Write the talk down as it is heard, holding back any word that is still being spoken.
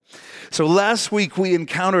So last week we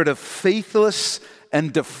encountered a faithless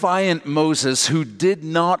and defiant Moses who did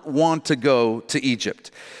not want to go to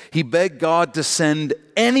Egypt. He begged God to send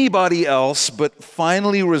anybody else, but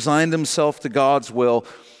finally resigned himself to God's will,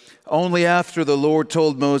 only after the Lord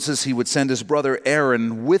told Moses he would send his brother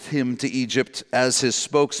Aaron with him to Egypt as his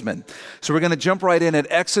spokesman. So we're going to jump right in at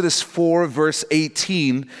Exodus 4, verse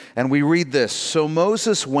 18, and we read this. So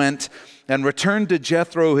Moses went and returned to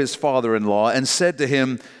Jethro, his father-in-law, and said to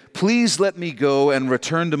him, "Please let me go and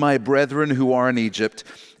return to my brethren who are in Egypt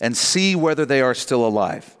and see whether they are still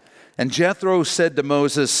alive." And Jethro said to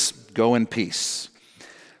Moses, "Go in peace."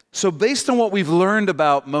 So based on what we've learned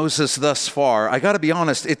about Moses thus far, I got to be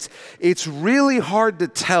honest, it's really hard to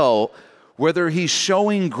tell whether he's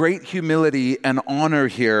showing great humility and honor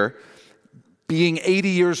here, being 80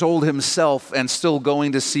 years old himself and still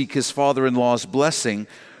going to seek his father-in-law's blessing,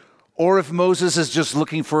 or if Moses is just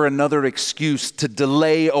looking for another excuse to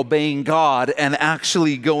delay obeying God and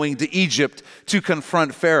actually going to Egypt to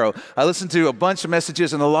confront Pharaoh. I listened to a bunch of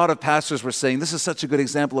messages and a lot of pastors were saying this is such a good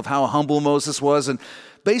example of how humble Moses was. And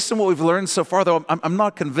based on what we've learned so far, though, I'm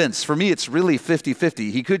not convinced. For me, it's really 50-50.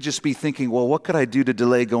 He could just be thinking, well, what could I do to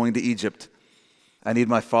delay going to Egypt? I need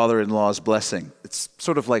my father-in-law's blessing. It's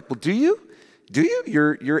sort of like, well, do you? Do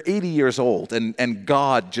you? You're 80 years old and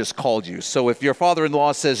God just called you. So if your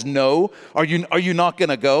father-in-law says no, are you not going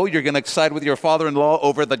to go? You're going to side with your father-in-law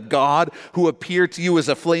over the God who appeared to you as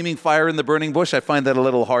a flaming fire in the burning bush? I find that a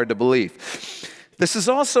little hard to believe. This is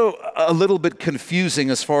also a little bit confusing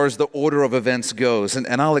as far as the order of events goes,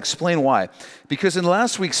 and I'll explain why. Because in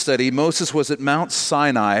last week's study, Moses was at Mount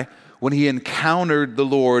Sinai when he encountered the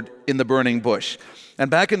Lord in the burning bush. And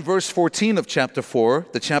back in verse 14 of chapter 4,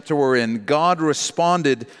 the chapter we're in, God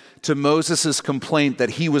responded to Moses' complaint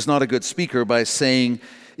that he was not a good speaker by saying,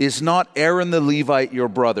 "Is not Aaron the Levite your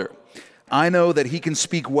brother? I know that he can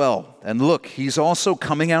speak well. And look, he's also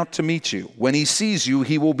coming out to meet you. When he sees you,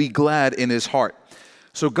 he will be glad in his heart."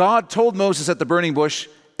 So God told Moses at the burning bush,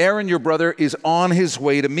 "Aaron, your brother, is on his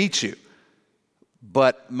way to meet you."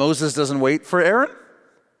 But Moses doesn't wait for Aaron.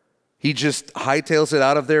 He just hightails it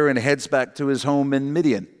out of there and heads back to his home in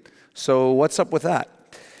Midian. So what's up with that?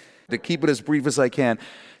 To keep it as brief as I can,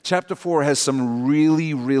 chapter 4 has some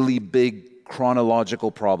really, really big chronological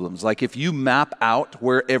problems. Like if you map out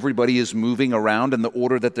where everybody is moving around and the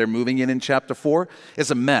order that they're moving in chapter 4, it's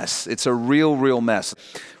a mess. It's a real mess.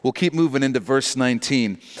 We'll keep moving into verse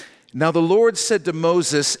 19. Now the Lord said to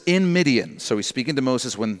Moses in Midian, so he's speaking to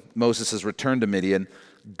Moses when Moses has returned to Midian,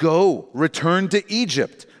 "Go, return to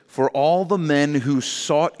Egypt, for all the men who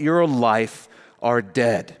sought your life are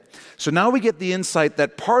dead." So now we get the insight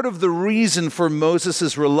that part of the reason for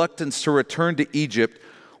Moses' reluctance to return to Egypt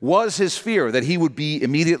was his fear that he would be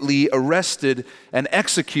immediately arrested and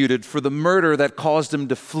executed for the murder that caused him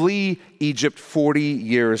to flee Egypt 40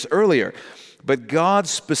 years earlier. But God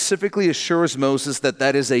specifically assures Moses that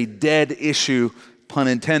that is a dead issue, pun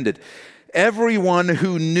intended. Everyone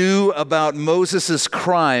who knew about Moses'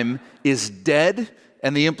 crime is dead,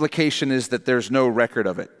 and the implication is that there's no record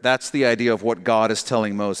of it. That's the idea of what God is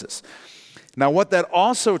telling Moses. Now, what that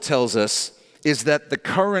also tells us is that the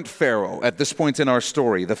current Pharaoh, at this point in our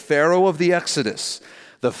story, the Pharaoh of the Exodus,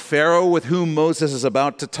 the Pharaoh with whom Moses is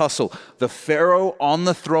about to tussle, the Pharaoh on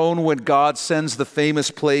the throne when God sends the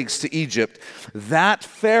famous plagues to Egypt, that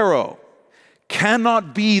Pharaoh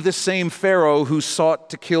cannot be the same Pharaoh who sought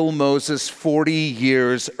to kill Moses 40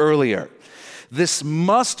 years earlier. This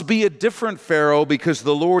must be a different Pharaoh because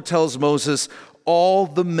the Lord tells Moses, "All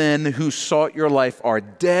the men who sought your life are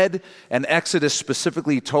dead." And Exodus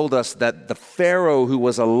specifically told us that the Pharaoh who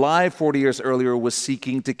was alive 40 years earlier was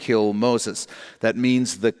seeking to kill Moses. That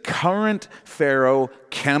means the current Pharaoh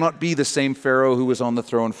cannot be the same Pharaoh who was on the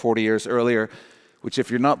throne 40 years earlier, which if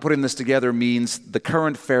you're not putting this together means the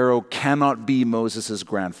current Pharaoh cannot be Moses'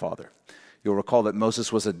 grandfather. You'll recall that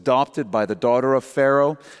Moses was adopted by the daughter of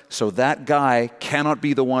Pharaoh, so that guy cannot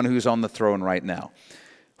be the one who's on the throne right now.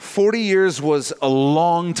 40 years was a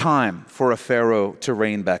long time for a Pharaoh to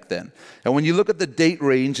reign back then. And when you look at the date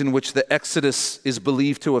range in which the Exodus is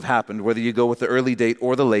believed to have happened, whether you go with the early date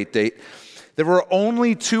or the late date, there were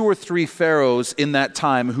only 2 or 3 pharaohs in that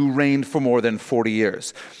time who reigned for more than 40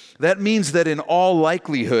 years. That means that in all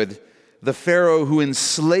likelihood, the Pharaoh who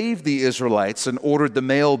enslaved the Israelites and ordered the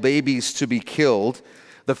male babies to be killed,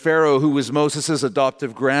 the Pharaoh who was Moses'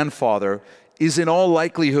 adoptive grandfather, is in all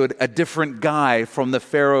likelihood a different guy from the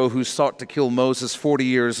Pharaoh who sought to kill Moses 40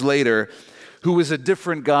 years later, who is a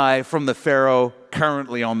different guy from the Pharaoh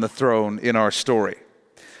currently on the throne in our story.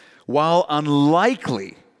 While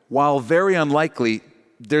very unlikely,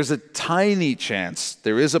 there's a tiny chance,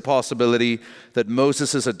 there is a possibility that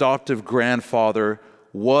Moses' adoptive grandfather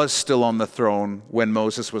was still on the throne when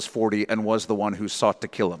Moses was 40 and was the one who sought to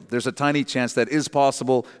kill him. There's a tiny chance that is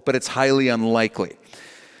possible, but it's highly unlikely.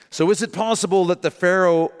 So is it possible that the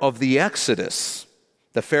Pharaoh of the Exodus,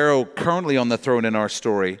 the Pharaoh currently on the throne in our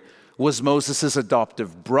story, was Moses'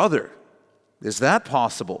 adoptive brother? Is that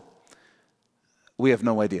possible? We have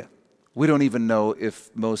no idea. We don't even know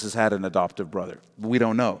if Moses had an adoptive brother. We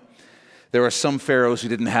don't know. There are some pharaohs who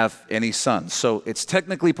didn't have any sons. So it's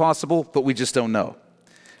technically possible, but we just don't know.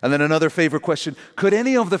 And then another favorite question, could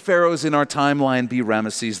any of the pharaohs in our timeline be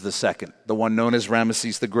Ramesses II, the one known as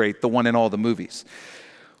Ramesses the Great, the one in all the movies?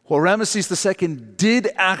 Well, Ramesses II did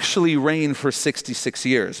actually reign for 66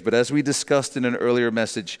 years, but as we discussed in an earlier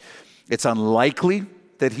message, it's unlikely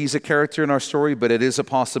that he's a character in our story, but it is a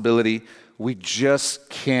possibility. We just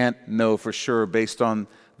can't know for sure based on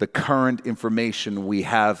the current information we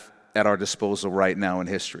have at our disposal right now in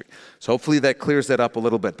history. So hopefully that clears that up a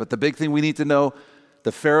little bit. But the big thing we need to know,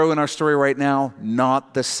 the Pharaoh in our story right now,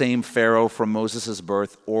 not the same Pharaoh from Moses'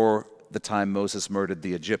 birth or the time Moses murdered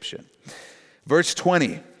the Egyptian. Verse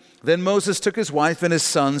 20, then Moses took his wife and his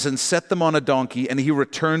sons and set them on a donkey, and he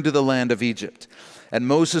returned to the land of Egypt. And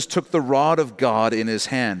Moses took the rod of God in his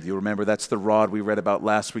hand. You remember that's the rod we read about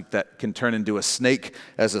last week that can turn into a snake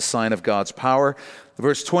as a sign of God's power.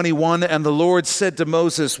 Verse 21, and the Lord said to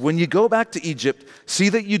Moses, when you go back to Egypt, see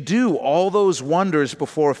that you do all those wonders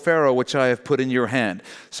before Pharaoh which I have put in your hand.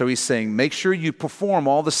 So he's saying, make sure you perform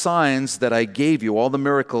all the signs that I gave you, all the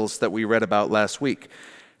miracles that we read about last week.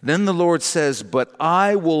 Then the Lord says, but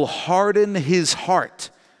I will harden his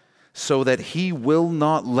heart so that he will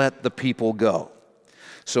not let the people go.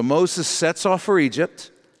 So Moses sets off for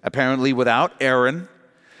Egypt, apparently without Aaron,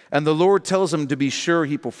 and the Lord tells him to be sure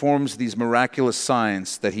he performs these miraculous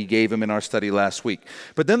signs that he gave him in our study last week.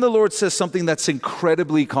 But then the Lord says something that's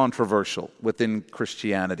incredibly controversial within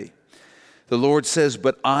Christianity. The Lord says,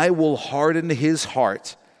 but I will harden his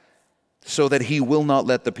heart so that he will not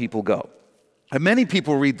let the people go. And many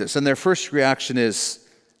people read this, and their first reaction is,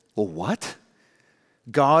 well, what?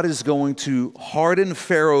 God is going to harden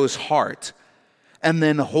Pharaoh's heart and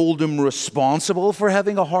then hold him responsible for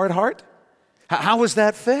having a hard heart? How is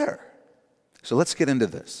that fair? So let's get into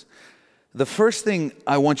this. The first thing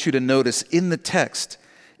I want you to notice in the text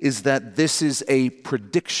is that this is a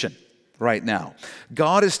prediction right now.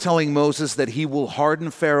 God is telling Moses that he will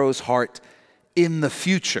harden Pharaoh's heart in the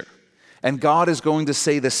future. And God is going to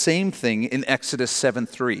say the same thing in Exodus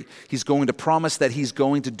 7:3. He's going to promise that he's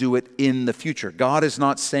going to do it in the future. God is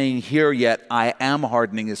not saying here yet, I am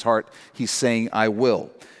hardening his heart. He's saying, I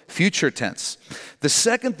will. Future tense. The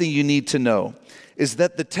second thing you need to know is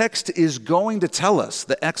that the text is going to tell us,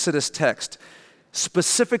 the Exodus text,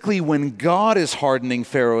 specifically when God is hardening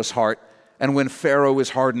Pharaoh's heart and when Pharaoh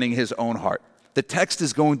is hardening his own heart. The text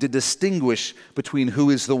is going to distinguish between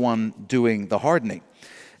who is the one doing the hardening.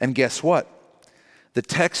 And guess what? The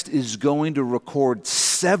text is going to record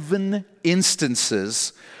 7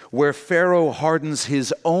 instances where Pharaoh hardens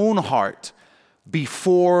his own heart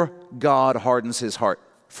before God hardens his heart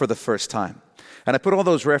for the first time. And I put all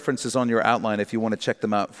those references on your outline if you want to check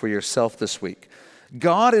them out for yourself this week.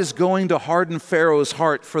 God is going to harden Pharaoh's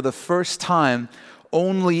heart for the first time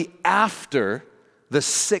only after the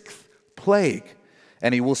 6th plague.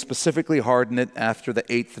 And he will specifically harden it after the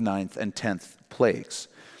 8th, 9th, and 10th plagues.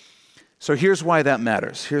 So here's why that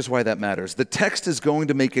matters. The text is going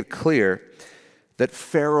to make it clear that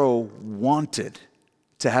Pharaoh wanted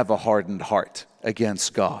to have a hardened heart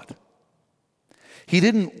against God. He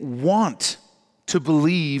didn't want to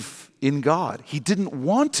believe in God. He didn't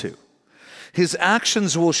want to. His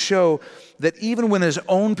actions will show that even when his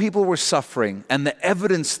own people were suffering and the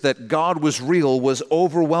evidence that God was real was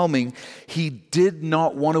overwhelming, he did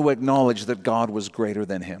not want to acknowledge that God was greater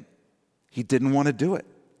than him. He didn't want to do it.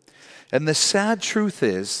 And the sad truth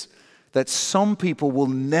is that some people will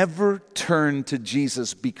never turn to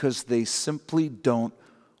Jesus because they simply don't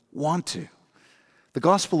want to. The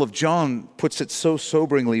Gospel of John puts it so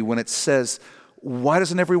soberingly when it says, why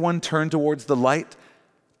doesn't everyone turn towards the light?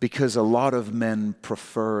 Because a lot of men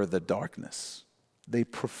prefer the darkness. They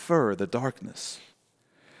prefer the darkness.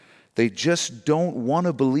 They just don't want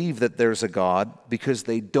to believe that there's a God because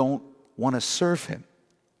they don't want to serve him.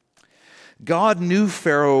 God knew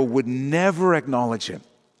Pharaoh would never acknowledge him,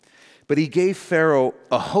 but he gave Pharaoh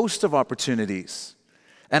a host of opportunities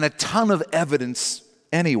and a ton of evidence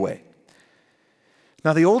anyway.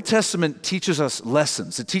 Now, the Old Testament teaches us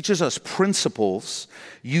lessons. It teaches us principles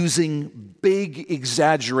using big,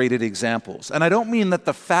 exaggerated examples. And I don't mean that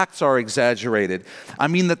the facts are exaggerated. I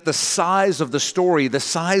mean that the size of the story, the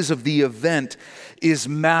size of the event is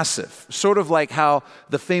massive. Sort of like how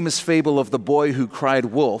the famous fable of the boy who cried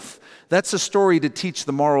wolf, that's a story to teach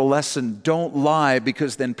the moral lesson, don't lie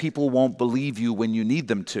because then people won't believe you when you need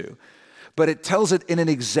them to. But it tells it in an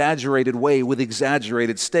exaggerated way with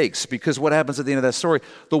exaggerated stakes, because what happens at the end of that story?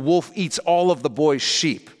 The wolf eats all of the boy's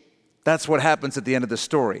sheep. That's what happens at the end of the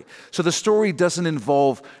story. So the story doesn't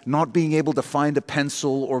involve not being able to find a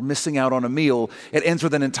pencil or missing out on a meal. It ends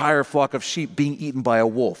with an entire flock of sheep being eaten by a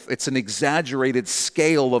wolf. It's an exaggerated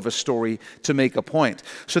scale of a story to make a point.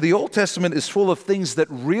 So the Old Testament is full of things that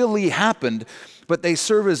really happened, but they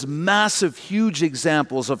serve as massive, huge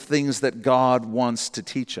examples of things that God wants to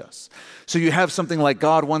teach us. So you have something like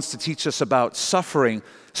God wants to teach us about suffering.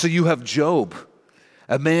 So you have Job,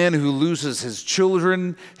 a man who loses his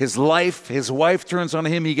children, his life, his wife turns on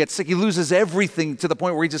him, he gets sick, he loses everything to the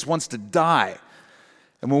point where he just wants to die.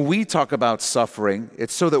 And when we talk about suffering,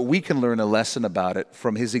 it's so that we can learn a lesson about it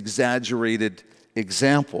from his exaggerated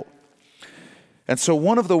example. And so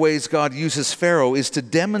one of the ways God uses Pharaoh is to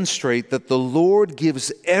demonstrate that the Lord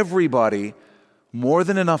gives everybody more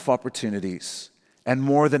than enough opportunities and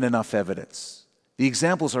more than enough evidence. The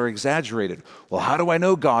examples are exaggerated. Well, how do I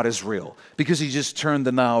know God is real? Because he just turned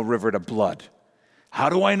the Nile River to blood. How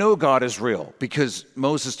do I know God is real? Because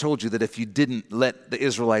Moses told you that if you didn't let the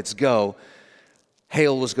Israelites go,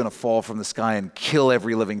 hail was going to fall from the sky and kill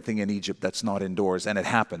every living thing in Egypt that's not indoors, and it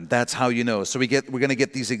happened. That's how you know. So we're going to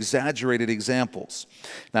get these exaggerated examples.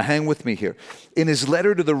 Now hang with me here. In his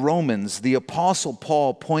letter to the Romans, the Apostle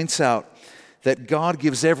Paul points out that God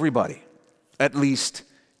gives everybody at least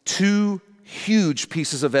two huge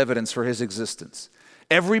pieces of evidence for his existence.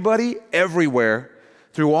 Everybody, everywhere,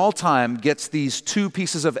 through all time, gets these two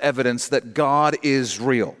pieces of evidence that God is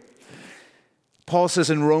real. Paul says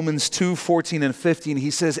in Romans 2:14 and 15,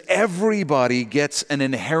 he says, everybody gets an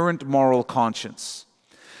inherent moral conscience.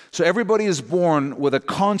 So everybody is born with a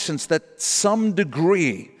conscience that some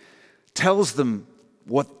degree tells them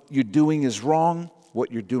what you're doing is wrong,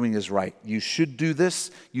 what you're doing is right. You should do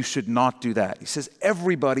this, you should not do that. He says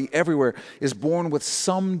everybody, everywhere, is born with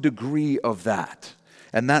some degree of that.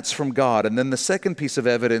 And that's from God. And then the second piece of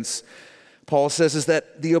evidence, Paul says, is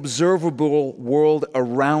that the observable world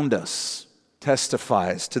around us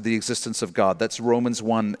testifies to the existence of God. That's Romans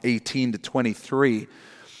 1:18 to 23.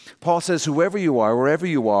 Paul says, whoever you are, wherever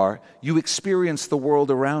you are, you experience the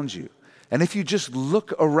world around you. And if you just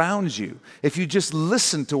look around you, if you just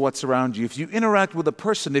listen to what's around you, if you interact with a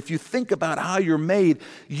person, if you think about how you're made,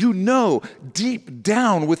 you know deep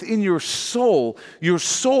down within your soul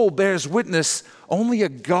bears witness, only a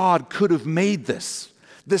God could have made this.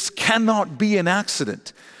 This cannot be an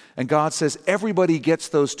accident. And God says everybody gets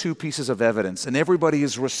those two pieces of evidence, and everybody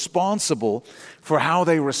is responsible for how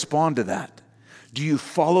they respond to that. Do you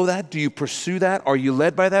follow that? Do you pursue that? Are you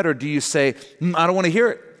led by that? Or do you say, I don't want to hear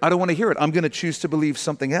it. I don't want to hear it. I'm going to choose to believe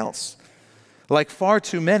something else. Like far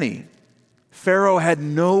too many, Pharaoh had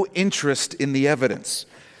no interest in the evidence.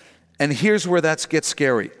 And here's where that gets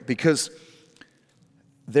scary, because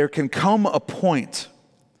there can come a point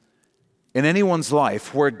in anyone's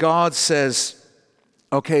life where God says,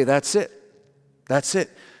 okay, that's it. That's it.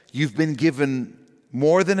 You've been given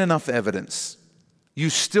more than enough evidence. You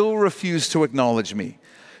still refuse to acknowledge me.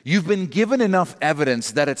 You've been given enough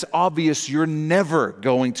evidence that it's obvious you're never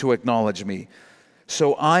going to acknowledge me.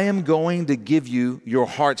 So I am going to give you your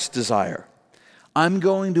heart's desire. I'm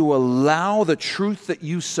going to allow the truth that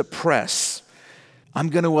you suppress. I'm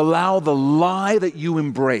going to allow the lie that you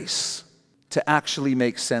embrace to actually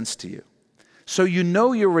make sense to you. So you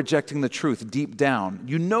know you're rejecting the truth deep down.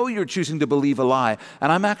 You know you're choosing to believe a lie,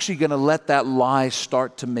 and I'm actually going to let that lie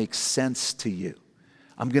start to make sense to you.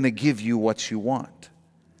 I'm going to give you what you want.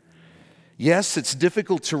 Yes, it's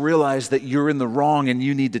difficult to realize that you're in the wrong and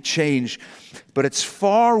you need to change, but it's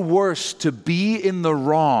far worse to be in the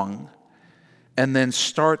wrong and then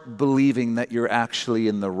start believing that you're actually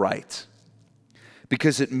in the right,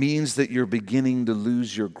 because it means that you're beginning to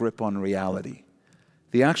lose your grip on reality.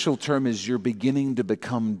 The actual term is you're beginning to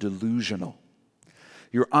become delusional.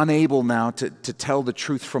 You're unable now to tell the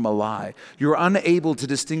truth from a lie. You're unable to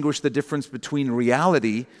distinguish the difference between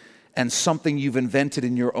reality and something you've invented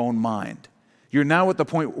in your own mind. You're now at the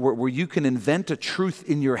point where you can invent a truth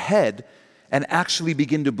in your head and actually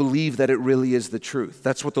begin to believe that it really is the truth.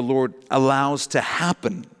 That's what the Lord allows to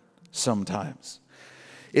happen sometimes.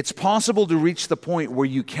 It's possible to reach the point where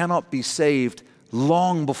you cannot be saved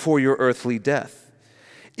long before your earthly death.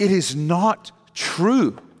 It is not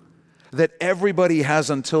true that everybody has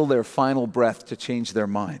until their final breath to change their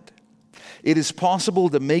mind. It is possible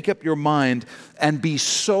to make up your mind and be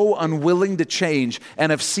so unwilling to change and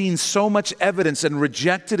have seen so much evidence and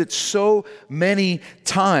rejected it so many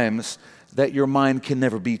times that your mind can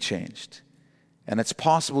never be changed. And it's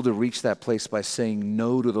possible to reach that place by saying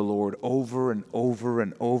no to the Lord over and over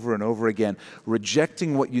and over and over again,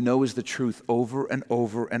 rejecting what you know is the truth over and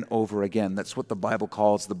over and over again. That's what the Bible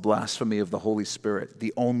calls the blasphemy of the Holy Spirit,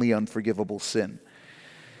 the only unforgivable sin.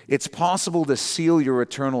 It's possible to seal your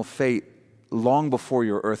eternal fate long before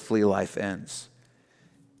your earthly life ends.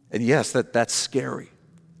 And yes, that's scary.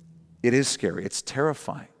 It is scary. It's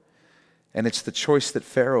terrifying. And it's the choice that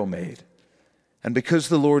Pharaoh made. And because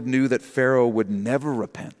the Lord knew that Pharaoh would never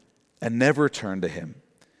repent and never turn to him,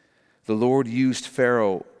 the Lord used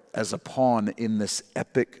Pharaoh as a pawn in this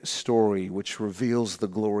epic story which reveals the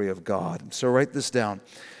glory of God. So write this down.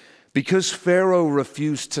 Because Pharaoh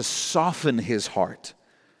refused to soften his heart,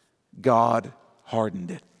 God hardened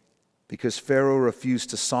it. Because Pharaoh refused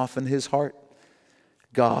to soften his heart,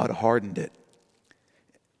 God hardened it.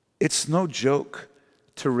 It's no joke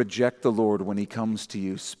to reject the Lord when he comes to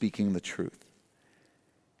you speaking the truth.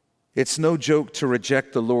 It's no joke to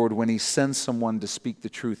reject the Lord when he sends someone to speak the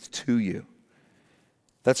truth to you.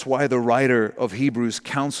 That's why the writer of Hebrews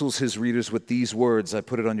counsels his readers with these words. I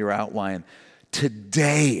put it on your outline.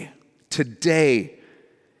 Today,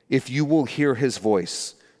 if you will hear his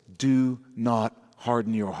voice, do not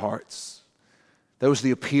harden your hearts. That was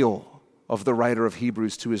the appeal of the writer of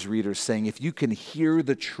Hebrews to his readers, saying, if you can hear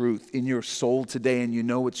the truth in your soul today and you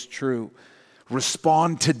know it's true,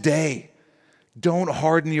 respond today. Don't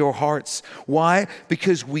harden your hearts. Why?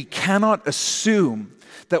 Because we cannot assume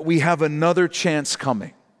that we have another chance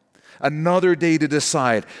coming, another day to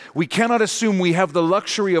decide. We cannot assume we have the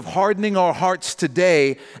luxury of hardening our hearts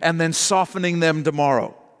today and then softening them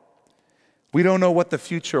tomorrow. We don't know what the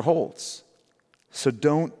future holds. So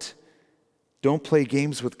don't play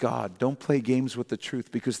games with God. Don't play games with the truth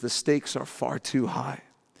because the stakes are far too high.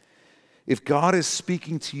 If God is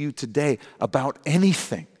speaking to you today about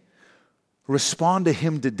anything, respond to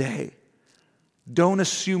him today. Don't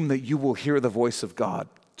assume that you will hear the voice of God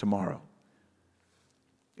tomorrow.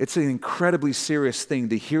 It's an incredibly serious thing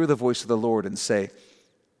to hear the voice of the Lord and say,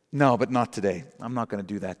 no, but not today. I'm not going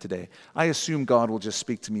to do that today. I assume God will just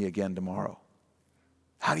speak to me again tomorrow.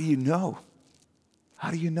 How do you know?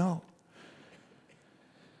 How do you know?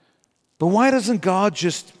 But why doesn't God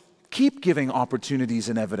just keep giving opportunities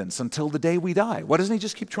and evidence until the day we die? Why doesn't he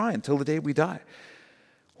just keep trying until the day we die?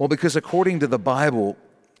 Well, because according to the Bible,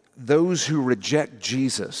 those who reject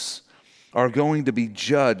Jesus are going to be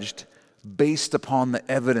judged based upon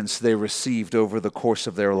the evidence they received over the course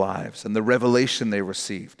of their lives and the revelation they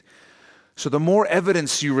received. So the more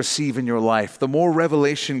evidence you receive in your life, the more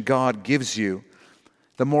revelation God gives you,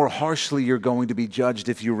 the more harshly you're going to be judged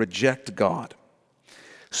if you reject God.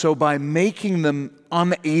 So by making them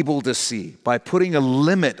unable to see, by putting a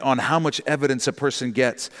limit on how much evidence a person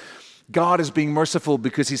gets, God is being merciful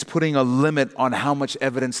because he's putting a limit on how much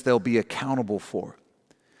evidence they'll be accountable for.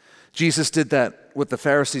 Jesus did that with the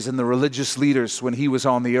Pharisees and the religious leaders when he was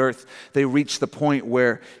on the earth. They reached the point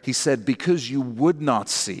where he said, because you would not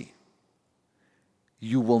see,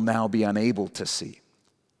 you will now be unable to see.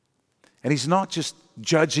 And he's not just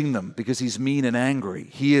judging them because he's mean and angry.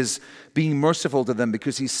 He is being merciful to them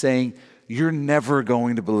because he's saying, you're never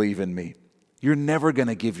going to believe in me. You're never going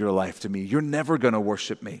to give your life to me. You're never going to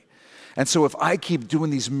worship me. And so if I keep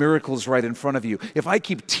doing these miracles right in front of you, if I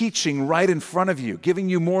keep teaching right in front of you, giving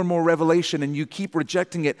you more and more revelation and you keep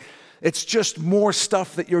rejecting it, it's just more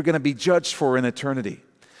stuff that you're going to be judged for in eternity.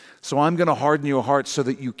 So I'm going to harden your heart so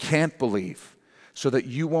that you can't believe, so that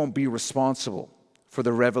you won't be responsible for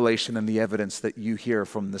the revelation and the evidence that you hear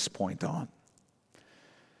from this point on.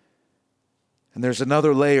 And there's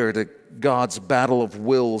another layer to God's battle of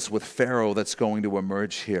wills with Pharaoh that's going to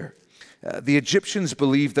emerge here. The Egyptians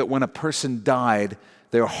believed that when a person died,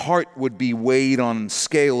 their heart would be weighed on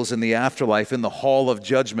scales in the afterlife, in the hall of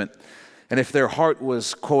judgment. And if their heart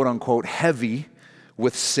was, quote unquote, heavy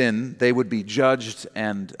with sin, they would be judged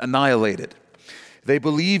and annihilated. They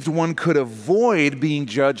believed one could avoid being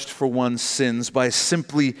judged for one's sins by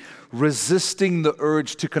simply resisting the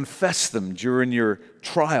urge to confess them during your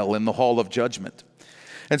trial in the hall of judgment.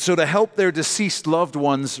 And so to help their deceased loved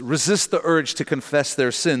ones resist the urge to confess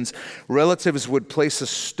their sins, relatives would place a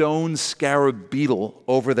stone scarab beetle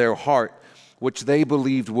over their heart, which they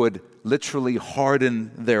believed would literally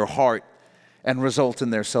harden their heart and result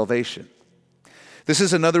in their salvation. This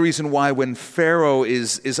is another reason why when Pharaoh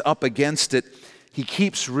is up against it, He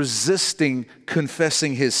keeps resisting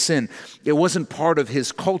confessing his sin. It wasn't part of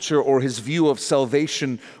his culture or his view of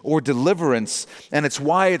salvation or deliverance. And it's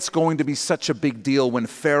why it's going to be such a big deal when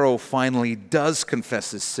Pharaoh finally does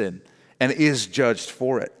confess his sin and is judged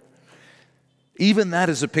for it. Even that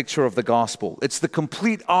is a picture of the gospel. It's the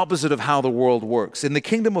complete opposite of how the world works. In the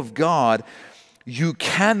kingdom of God, you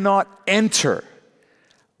cannot enter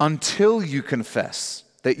until you confess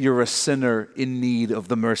that you're a sinner in need of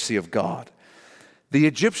the mercy of God. The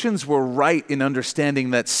Egyptians were right in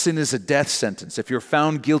understanding that sin is a death sentence. If you're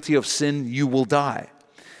found guilty of sin, you will die.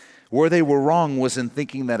 Where they were wrong was in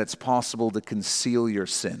thinking that it's possible to conceal your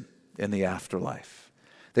sin in the afterlife.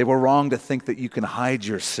 They were wrong to think that you can hide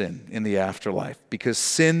your sin in the afterlife, because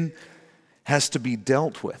sin has to be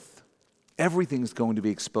dealt with. Everything's going to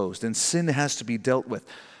be exposed, and sin has to be dealt with.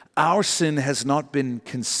 Our sin has not been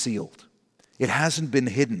concealed. It hasn't been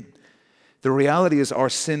hidden. The reality is our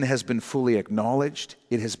sin has been fully acknowledged,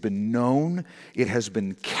 it has been known, it has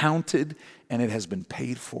been counted, and it has been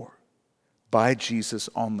paid for by Jesus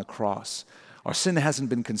on the cross. Our sin hasn't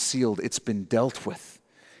been concealed, it's been dealt with,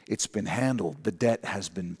 it's been handled, the debt has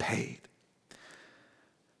been paid.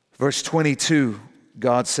 Verse 22,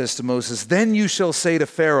 God says to Moses, "Then you shall say to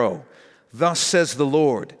Pharaoh, 'Thus says the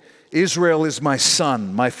Lord, Israel is my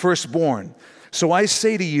son, my firstborn. So I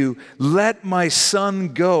say to you, let my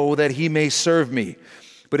son go that he may serve me.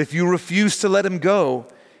 But if you refuse to let him go,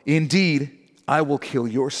 indeed, I will kill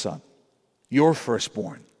your son, your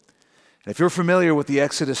firstborn.'" And if you're familiar with the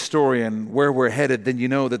Exodus story and where we're headed, then you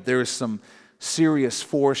know that there is some serious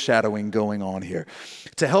foreshadowing going on here.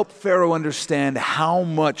 To help Pharaoh understand how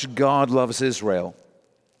much God loves Israel,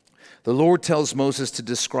 the Lord tells Moses to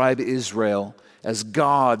describe Israel as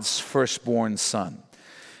God's firstborn son.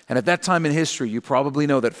 And at that time in history, you probably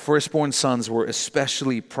know that firstborn sons were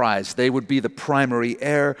especially prized. They would be the primary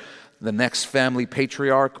heir, the next family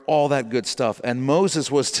patriarch, all that good stuff. And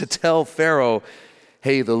Moses was to tell Pharaoh,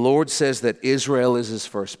 hey, the Lord says that Israel is his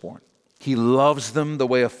firstborn. He loves them the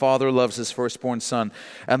way a father loves his firstborn son.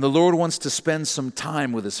 And the Lord wants to spend some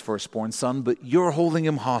time with his firstborn son, but you're holding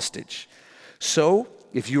him hostage. So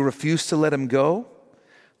if you refuse to let him go,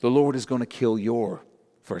 the Lord is going to kill your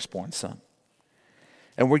firstborn son.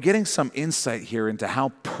 And we're getting some insight here into how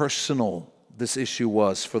personal this issue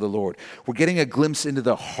was for the Lord. We're getting a glimpse into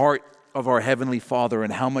the heart of our Heavenly Father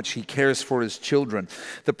and how much He cares for His children.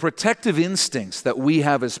 The protective instincts that we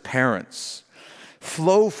have as parents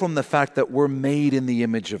flow from the fact that we're made in the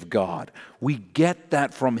image of God. We get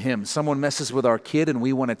that from Him. Someone messes with our kid and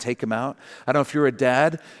we want to take him out. I don't know if you're a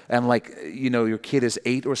dad and your kid is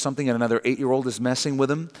 8 or something and another 8-year-old is messing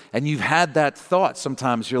with him, and you've had that thought.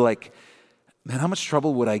 Sometimes you're like, man, how much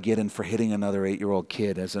trouble would I get in for hitting another 8-year-old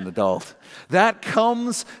kid as an adult? That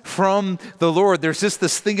comes from the Lord. There's just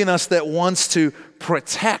this thing in us that wants to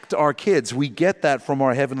protect our kids. We get that from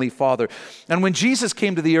our Heavenly Father. And when Jesus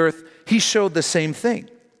came to the earth, He showed the same thing.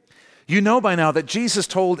 You know by now that Jesus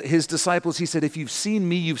told His disciples, He said, if you've seen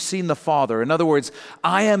me, you've seen the Father. In other words,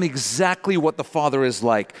 I am exactly what the Father is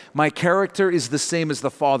like. My character is the same as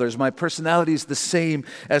the Father's. My personality is the same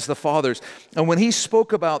as the Father's. And when He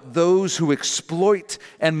spoke about those who exploit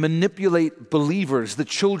and manipulate believers, the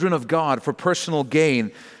children of God, for personal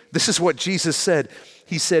gain, this is what Jesus said.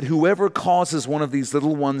 He said, whoever causes one of these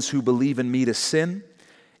little ones who believe in me to sin,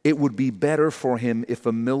 it would be better for him if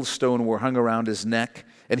a millstone were hung around his neck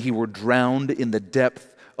and he were drowned in the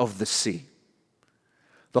depth of the sea.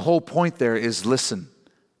 The whole point there is, listen,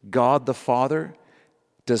 God the Father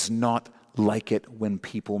does not like it when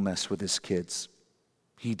people mess with His kids.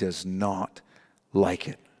 He does not like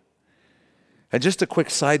it. And just a quick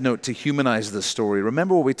side note to humanize this story.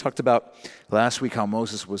 Remember what we talked about last week, how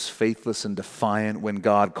Moses was faithless and defiant when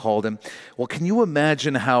God called him? Well, can you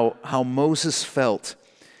imagine how Moses felt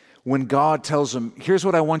when God tells him, here's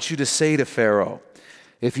what I want you to say to Pharaoh.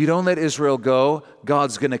 If you don't let Israel go,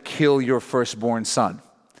 God's going to kill your firstborn son.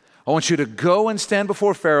 I want you to go and stand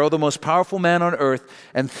before Pharaoh, the most powerful man on earth,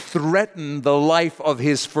 and threaten the life of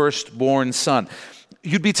his firstborn son.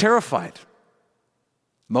 You'd be terrified.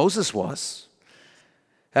 Moses was.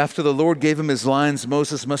 After the Lord gave him his lines,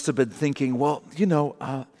 Moses must have been thinking, well,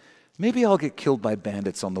 maybe I'll get killed by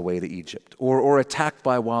bandits on the way to Egypt or attacked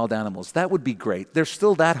by wild animals. That would be great. There's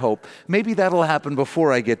still that hope. Maybe that'll happen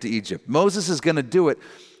before I get to Egypt. Moses is going to do it,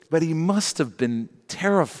 but he must have been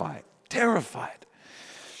terrified.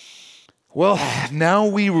 Well, now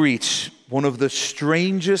we reach one of the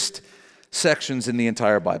strangest sections in the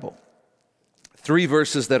entire Bible. 3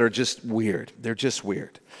 verses that are just weird. They're just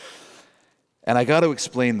weird. And I got to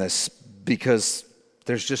explain this because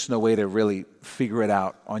there's just no way to really figure it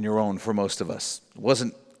out on your own for most of us. It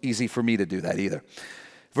wasn't easy for me to do that either.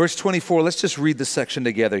 Verse 24, let's just read the section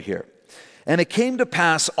together here. And it came to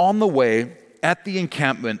pass on the way at the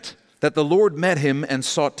encampment that the Lord met him and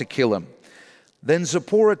sought to kill him. Then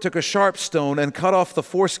Zipporah took a sharp stone and cut off the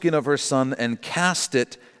foreskin of her son and cast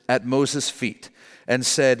it at Moses' feet and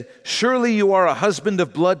said, "Surely you are a husband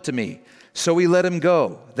of blood to me." So he let him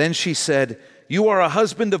go. Then she said, "You are a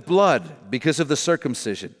husband of blood because of the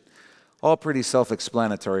circumcision." All pretty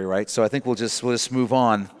self-explanatory, right? So I think we'll just move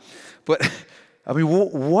on. But I mean,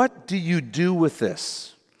 what do you do with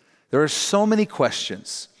this? There are so many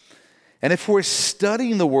questions. And if we're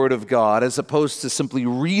studying the Word of God as opposed to simply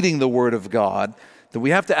reading the Word of God, then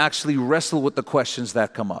we have to actually wrestle with the questions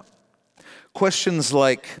that come up. Questions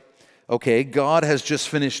like, okay, God has just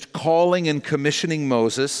finished calling and commissioning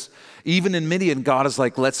Moses. Even in Midian, God is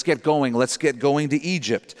like, let's get going to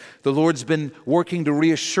Egypt. The Lord's been working to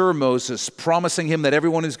reassure Moses, promising him that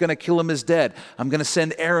everyone who's going to kill him is dead. I'm going to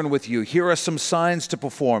send Aaron with you. Here are some signs to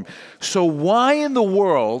perform. So why in the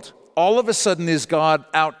world all of a sudden is God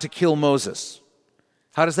out to kill Moses?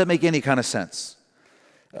 How does that make any kind of sense?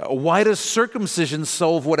 Why does circumcision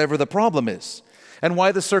solve whatever the problem is? And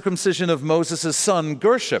why the circumcision of Moses' son,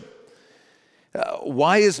 Gershom?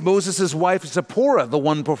 Why is Moses' wife, Zipporah, the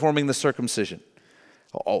one performing the circumcision?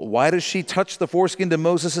 Why does she touch the foreskin to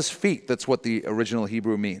Moses' feet? That's what the original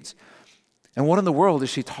Hebrew means. And what in the world is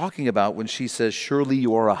she talking about when she says, "Surely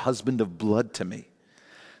you are a husband of blood to me"?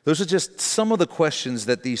 Those are just some of the questions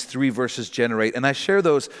that these 3 verses generate. And I share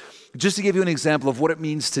those just to give you an example of what it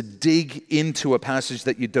means to dig into a passage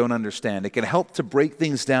that you don't understand. It can help to break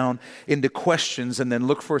things down into questions and then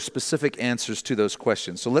look for specific answers to those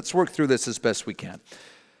questions. So let's work through this as best we can.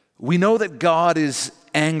 We know that God is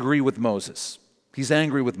angry with Moses. He's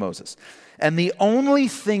angry with Moses. And the only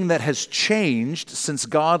thing that has changed since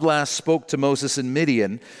God last spoke to Moses in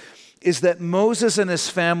Midian is that Moses and his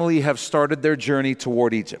family have started their journey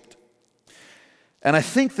toward Egypt. And I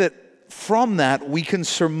think that from that, we can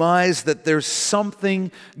surmise that there's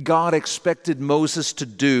something God expected Moses to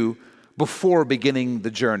do before beginning the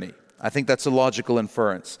journey. I think that's a logical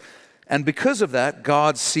inference. And because of that,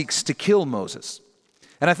 God seeks to kill Moses.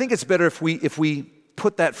 And I think it's better if we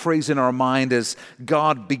put that phrase in our mind as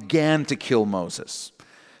God began to kill Moses.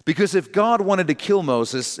 Because if God wanted to kill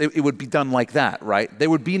Moses, it would be done like that, right? There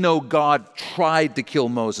would be no God tried to kill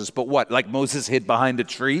Moses, but what, like Moses hid behind a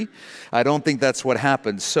tree? I don't think that's what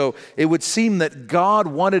happened. So it would seem that God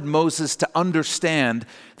wanted Moses to understand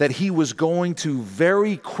that he was going to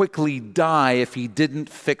very quickly die if he didn't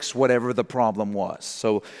fix whatever the problem was.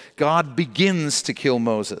 So God begins to kill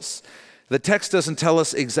Moses. The text doesn't tell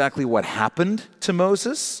us exactly what happened to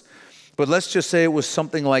Moses, but let's just say it was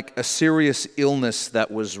something like a serious illness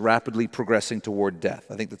that was rapidly progressing toward death.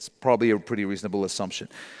 I think that's probably a pretty reasonable assumption.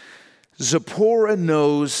 Zipporah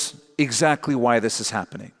knows exactly why this is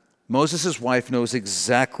happening. Moses' wife knows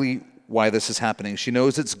exactly why this is happening. She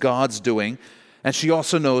knows it's God's doing, and she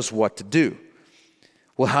also knows what to do.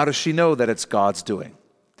 Well, how does she know that it's God's doing?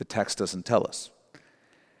 The text doesn't tell us.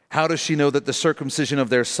 How does she know that the circumcision of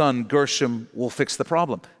their son, Gershom, will fix the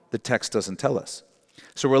problem? The text doesn't tell us.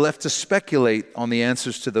 So we're left to speculate on the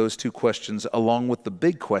answers to those 2 questions, along with the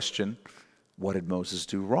big question, what did Moses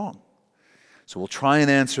do wrong? So we'll try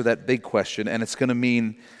and answer that big question, and it's going to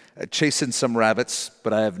mean chasing some rabbits,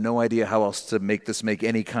 but I have no idea how else to make this make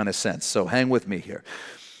any kind of sense. So hang with me here.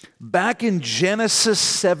 Back in Genesis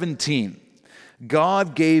 17,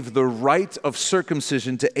 God gave the rite of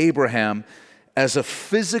circumcision to Abraham as a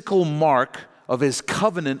physical mark of his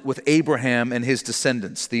covenant with Abraham and his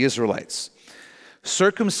descendants, the Israelites.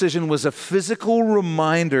 Circumcision was a physical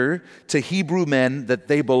reminder to Hebrew men that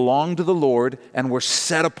they belonged to the Lord and were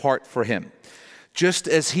set apart for him, just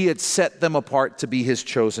as he had set them apart to be his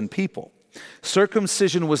chosen people.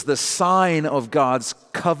 Circumcision was the sign of God's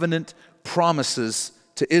covenant promises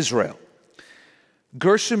to Israel.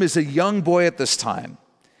 Gershom is a young boy at this time,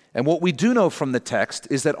 and what we do know from the text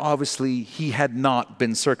is that obviously he had not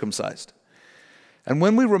been circumcised. And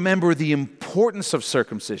when we remember the importance of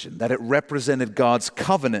circumcision, that it represented God's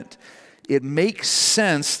covenant, it makes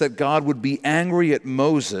sense that God would be angry at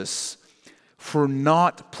Moses for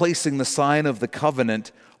not placing the sign of the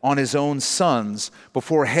covenant on his own sons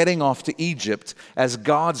before heading off to Egypt as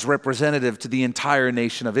God's representative to the entire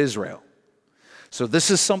nation of Israel. So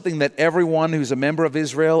this is something that everyone who's a member of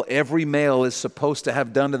Israel, every male is supposed to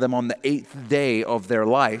have done to them on the 8th day of their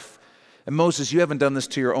life. And Moses, you haven't done this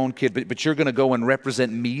to your own kid, but you're going to go and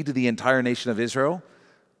represent me to the entire nation of Israel?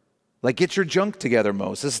 Like, get your junk together,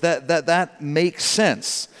 Moses. That makes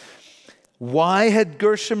sense. Why had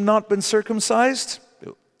Gershom not been circumcised?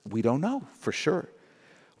 We don't know for sure.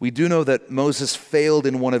 we do know that Moses failed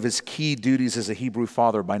in one of his key duties as a Hebrew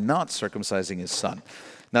father by not circumcising his son.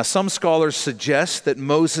 Now, some scholars suggest that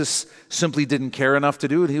Moses simply didn't care enough to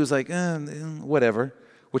do it. He was like, whatever,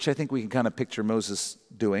 which I think we can kind of picture Moses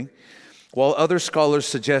doing. While other scholars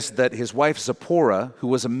suggest that his wife Zipporah, who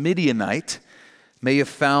was a Midianite, may have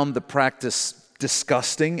found the practice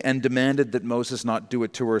disgusting and demanded that Moses not do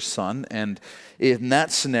it to her son. And in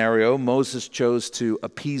that scenario, Moses chose to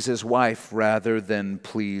appease his wife rather than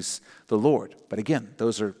please the Lord. But again,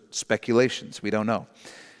 those are speculations. We don't know.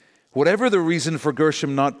 Whatever the reason for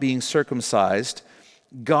Gershom not being circumcised,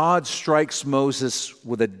 God strikes Moses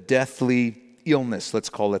with a deathly illness, let's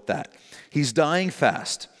call it that. He's dying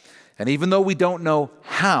fast. And even though we don't know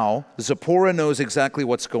how, Zipporah knows exactly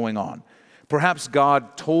what's going on. Perhaps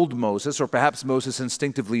God told Moses, or perhaps Moses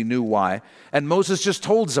instinctively knew why, and Moses just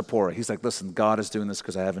told Zipporah. He's like, listen, God is doing this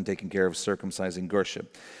because I haven't taken care of circumcising Gershom.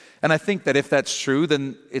 And I think that if that's true,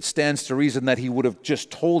 then it stands to reason that he would have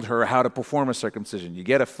just told her how to perform a circumcision. You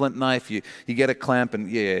get a flint knife, you get a clamp,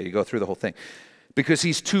 and you go through the whole thing. Because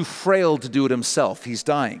he's too frail to do it himself. He's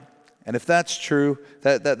dying. And if that's true,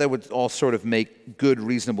 that would all sort of make good,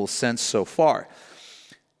 reasonable sense so far.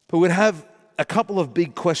 But we'd have a couple of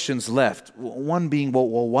big questions left. One being, well,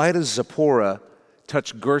 why does Zipporah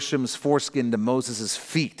touch Gershom's foreskin to Moses'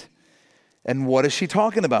 feet? And what is she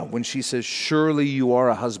talking about when she says, surely you are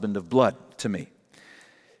a husband of blood to me?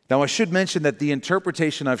 Now, I should mention that the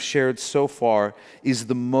interpretation I've shared so far is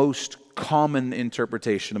the most common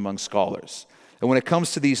interpretation among scholars. And when it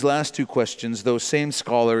comes to these last two questions, those same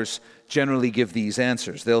scholars generally give these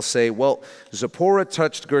answers. They'll say, well, Zipporah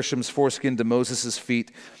touched Gershom's foreskin to Moses'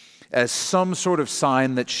 feet as some sort of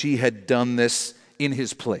sign that she had done this in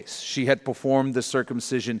his place. She had performed the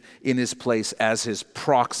circumcision in his place as his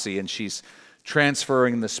proxy, and she's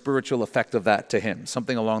transferring the spiritual effect of that to him,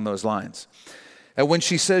 something along those lines. And when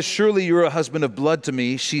she says, surely you're a husband of blood to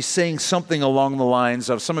me, she's saying something along the lines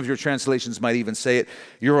of, some of your translations might even say it,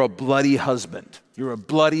 you're a bloody husband. You're a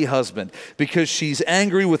bloody husband. Because she's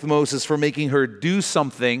angry with Moses for making her do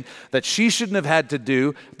something that she shouldn't have had to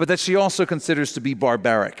do, but that she also considers to be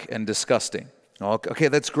barbaric and disgusting. Okay,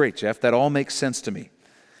 that's great, Jeff. That all makes sense to me.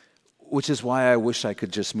 Which is why I wish I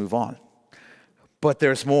could just move on. But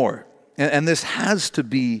there's more. And this has to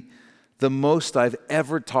be the most I've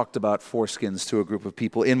ever talked about foreskins to a group of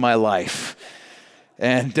people in my life.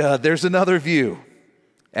 And there's another view.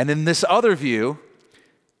 And in this other view,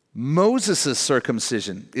 Moses'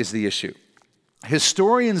 circumcision is the issue.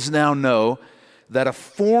 Historians now know that a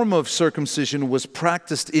form of circumcision was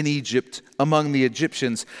practiced in Egypt among the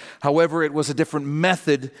Egyptians. However, it was a different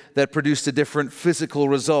method that produced a different physical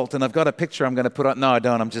result. And I've got a picture I'm going to put on. No, I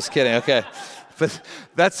don't. I'm just kidding. Okay. But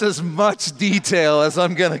that's as much detail as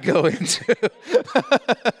I'm going to go into.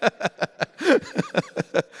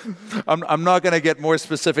 I'm not going to get more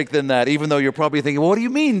specific than that, even though you're probably thinking, well, what do you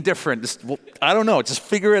mean different? I don't know. Just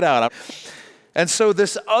figure it out. And so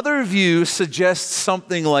this other view suggests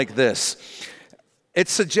something like this. It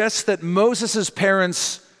suggests that Moses'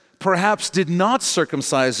 parents perhaps did not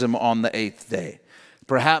circumcise him on the 8th day.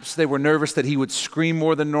 Perhaps they were nervous that he would scream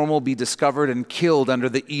more than normal, be discovered and killed under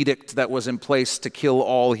the edict that was in place to kill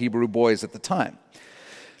all Hebrew boys at the time.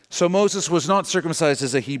 So Moses was not circumcised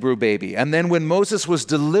as a Hebrew baby. And then when Moses was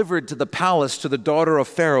delivered to the palace to the daughter of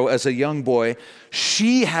Pharaoh as a young boy,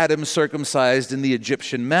 she had him circumcised in the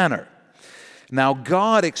Egyptian manner. Now,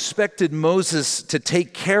 God expected Moses to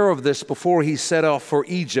take care of this before he set off for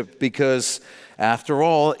Egypt because, after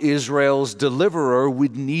all, Israel's deliverer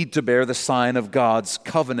would need to bear the sign of God's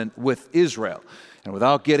covenant with Israel. And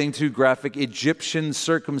without getting too graphic, Egyptian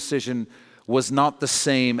circumcision was not the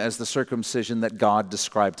same as the circumcision that God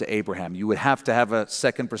described to Abraham. You would have to have a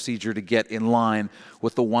second procedure to get in line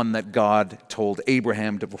with the one that God told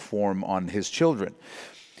Abraham to perform on his children.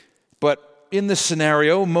 But in this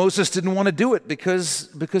scenario, Moses didn't want to do it because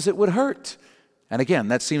it would hurt. And again,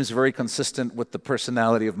 that seems very consistent with the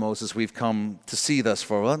personality of Moses we've come to see thus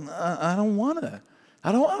far. Well, I don't want to.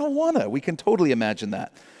 I don't want to. We can totally imagine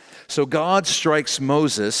that. So God strikes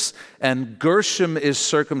Moses, and Gershom is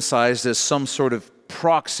circumcised as some sort of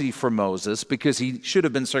proxy for Moses because he should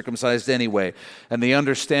have been circumcised anyway. And the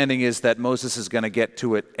understanding is that Moses is going to get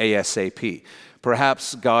to it ASAP.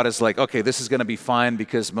 Perhaps God is like, okay, this is going to be fine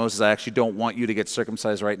because Moses, I actually don't want you to get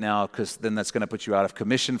circumcised right now because then that's going to put you out of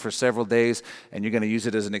commission for several days and you're going to use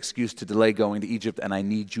it as an excuse to delay going to Egypt, and I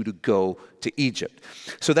need you to go to Egypt.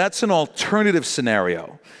 So that's an alternative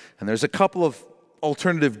scenario. And there's a couple of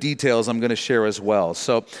alternative details I'm going to share as well.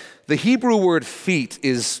 So the Hebrew word feet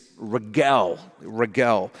is regel,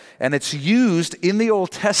 and it's used in the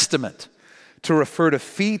Old Testament to refer to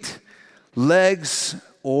feet, legs,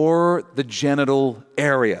 or the genital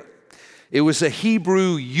area. It was a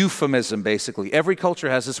Hebrew euphemism, basically. Every culture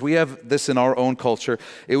has this. We have this in our own culture.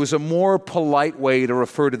 It was a more polite way to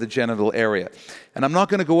refer to the genital area. And I'm not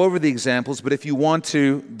going to go over the examples, but if you want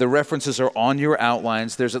to, the references are on your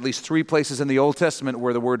outlines. There's at least 3 places in the Old Testament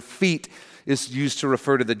where the word feet is used to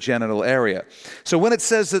refer to the genital area. So when it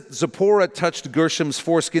says that Zipporah touched Gershom's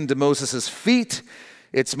foreskin to Moses' feet,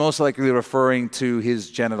 it's most likely referring to his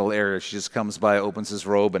genital area. She just comes by, opens his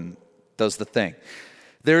robe, and does the thing.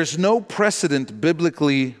 There's no precedent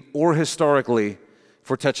biblically or historically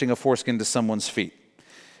for touching a foreskin to someone's feet.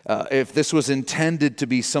 If this was intended to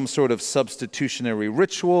be some sort of substitutionary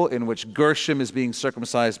ritual in which Gershom is being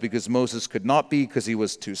circumcised because Moses could not be because he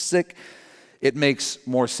was too sick, it makes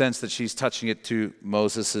more sense that she's touching it to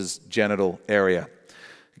Moses' genital area.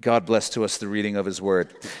 God bless to us the reading of his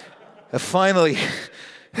word. Finally,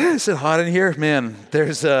 is it hot in here? Man,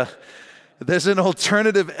 there's an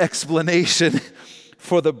alternative explanation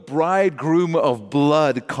for the bridegroom of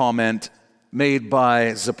blood comment made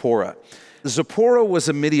by Zipporah. Zipporah was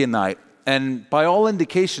a Midianite, and by all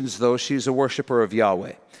indications, though, she's a worshiper of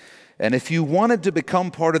Yahweh. And if you wanted to become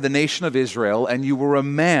part of the nation of Israel and you were a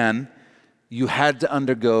man, you had to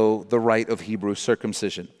undergo the rite of Hebrew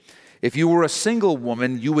circumcision. If you were a single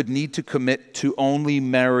woman, you would need to commit to only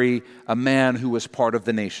marry a man who was part of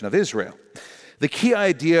the nation of Israel. The key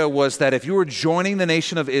idea was that if you were joining the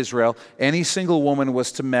nation of Israel, any single woman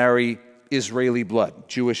was to marry Israeli blood,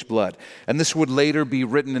 Jewish blood. And this would later be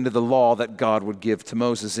written into the law that God would give to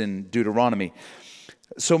Moses in Deuteronomy.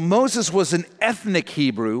 So Moses was an ethnic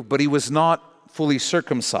Hebrew, but he was not fully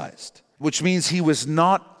circumcised, which means he was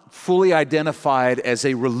not fully identified as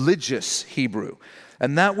a religious Hebrew.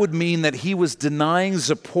 And that would mean that he was denying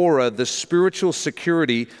Zipporah the spiritual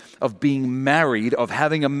security of being married, of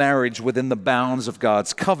having a marriage within the bounds of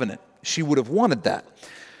God's covenant. She would have wanted that.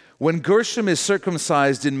 When Gershom is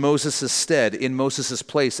circumcised in Moses' stead, in Moses'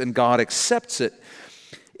 place, and God accepts it,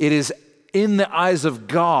 it is in the eyes of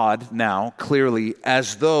God now, clearly,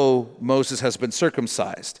 as though Moses has been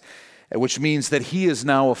circumcised, which means that he is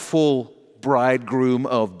now a full bridegroom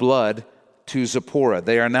of blood to Zipporah.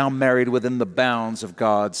 They are now married within the bounds of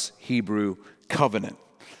God's Hebrew covenant.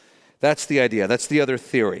 That's the idea. That's the other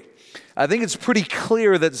theory. I think it's pretty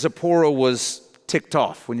clear that Zipporah was ticked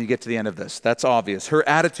off when you get to the end of this. That's obvious. Her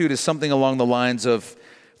attitude is something along the lines of,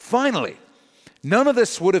 finally, none of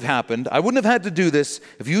this would have happened. I wouldn't have had to do this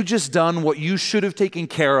if you just done what you should have taken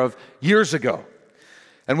care of years ago.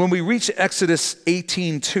 And when we reach Exodus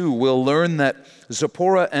 18:2, we'll learn that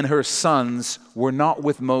Zipporah and her sons were not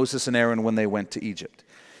with Moses and Aaron when they went to Egypt.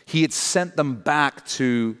 He had sent them back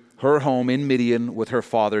to her home in Midian with her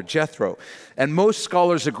father Jethro. And most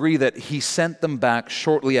scholars agree that he sent them back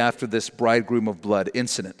shortly after this bridegroom of blood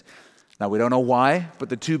incident. Now, we don't know why, but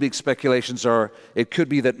the 2 big speculations are it could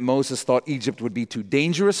be that Moses thought Egypt would be too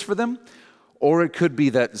dangerous for them, or it could be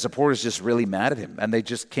that Zipporah is just really mad at him and they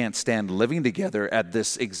just can't stand living together at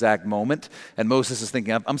this exact moment. And Moses is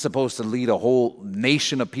thinking, I'm supposed to lead a whole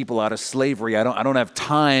nation of people out of slavery. I don't have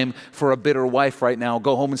time for a bitter wife right now.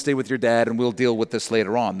 Go home and stay with your dad and we'll deal with this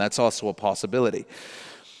later on. That's also a possibility.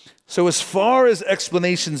 So as far as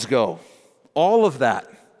explanations go, all of that,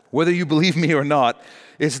 whether you believe me or not,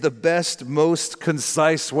 is the best, most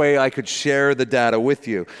concise way I could share the data with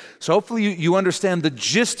you. So hopefully you understand the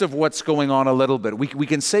gist of what's going on a little bit. We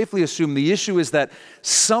can safely assume the issue is that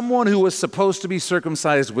someone who was supposed to be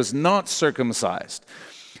circumcised was not circumcised.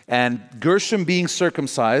 And Gershom being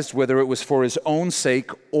circumcised, whether it was for his own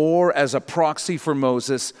sake or as a proxy for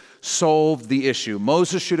Moses, solved the issue.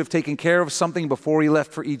 Moses should have taken care of something before he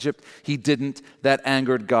left for Egypt. He didn't. That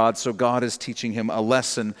angered God. So God is teaching him a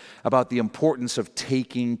lesson about the importance of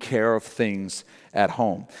taking care of things at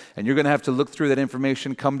home. And you're going to have to look through that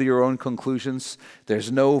information, come to your own conclusions.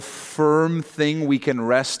 There's no firm thing we can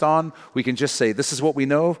rest on. We can just say, this is what we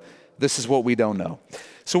know, this is what we don't know.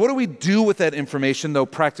 So what do we do with that information, though,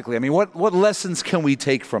 practically? I mean, what lessons can we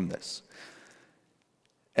take from this?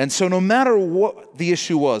 And so no matter what the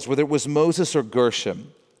issue was, whether it was Moses or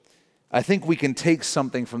Gershom, I think we can take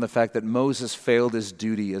something from the fact that Moses failed his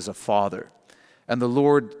duty as a father. And the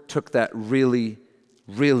Lord took that really,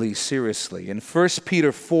 really seriously. In 1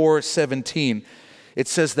 Peter 4:17, it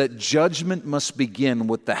says that judgment must begin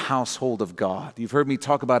with the household of God. You've heard me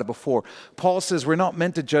talk about it before. Paul says we're not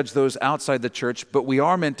meant to judge those outside the church, but we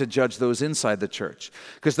are meant to judge those inside the church.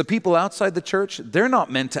 Because the people outside the church, they're not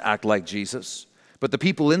meant to act like Jesus. But the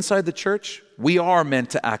people inside the church, we are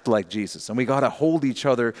meant to act like Jesus. And we got to hold each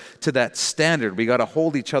other to that standard. We got to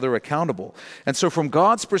hold each other accountable. And so from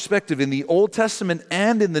God's perspective, in the Old Testament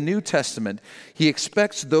and in the New Testament, he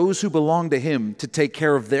expects those who belong to him to take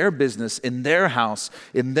care of their business in their house,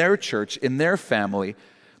 in their church, in their family,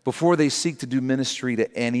 before they seek to do ministry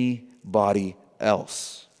to anybody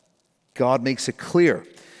else. God makes it clear,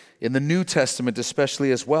 in the New Testament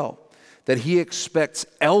especially as well, that he expects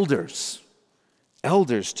elders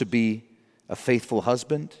to be a faithful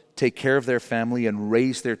husband, take care of their family, and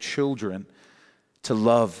raise their children to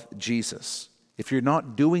love Jesus. If you're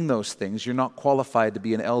not doing those things, you're not qualified to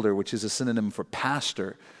be an elder, which is a synonym for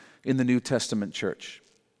pastor in the New Testament church.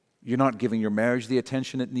 You're not giving your marriage the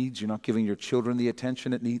attention it needs. You're not giving your children the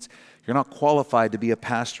attention it needs. You're not qualified to be a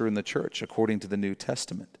pastor in the church, according to the New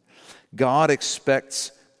Testament. God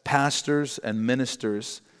expects pastors and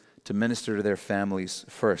ministers to minister to their families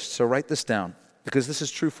first. So write this down, because this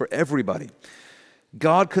is true for everybody.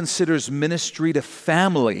 God considers ministry to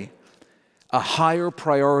family a higher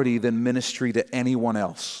priority than ministry to anyone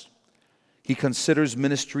else. He considers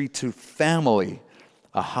ministry to family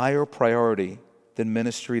a higher priority than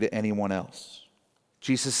ministry to anyone else.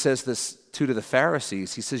 Jesus says this too to the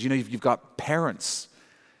Pharisees. He says, you've got parents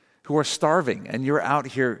who are starving, and you're out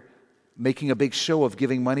here making a big show of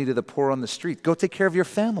giving money to the poor on the street. Go take care of your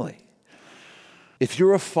family. If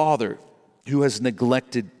you're a father who has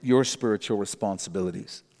neglected your spiritual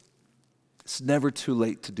responsibilities, it's never too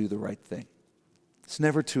late to do the right thing. It's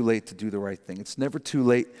never too late to do the right thing. It's never too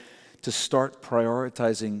late to start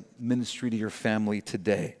prioritizing ministry to your family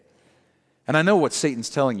today. And I know what Satan's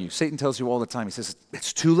telling you. Satan tells you all the time. He says,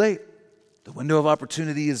 it's too late. The window of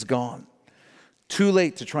opportunity is gone. Too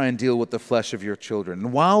late to try and deal with the flesh of your children.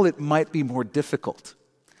 And while it might be more difficult,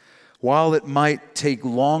 while it might take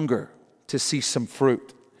longer to see some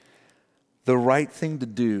fruit, the right thing to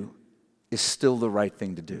do is still the right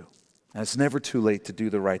thing to do. And it's never too late to do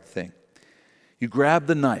the right thing. You grab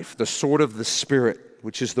the knife, the sword of the Spirit,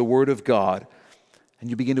 which is the Word of God, and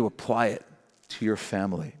you begin to apply it to your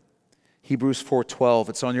family. Hebrews 4:12,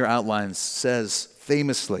 it's on your outlines, says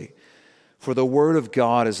famously, "For the Word of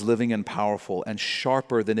God is living and powerful and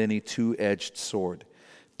sharper than any two-edged sword,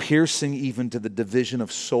 piercing even to the division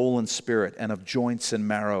of soul and spirit and of joints and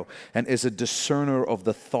marrow, and is a discerner of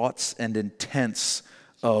the thoughts and intents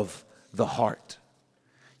of the heart."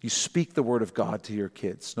 You speak the Word of God to your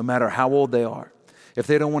kids, no matter how old they are. If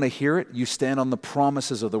they don't want to hear it, you stand on the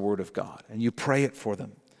promises of the Word of God and you pray it for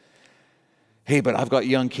them. Hey, but I've got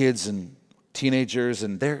young kids and teenagers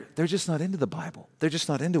and they're just not into the Bible. They're just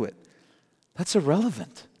not into it. That's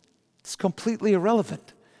irrelevant. It's completely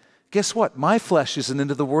irrelevant. Guess what? My flesh isn't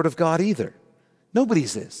into the Word of God either.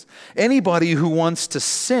 Nobody's is. Anybody who wants to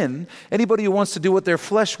sin, anybody who wants to do what their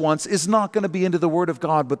flesh wants is not going to be into the Word of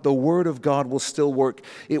God, but the Word of God will still work.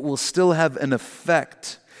 It will still have an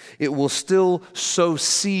effect. It will still sow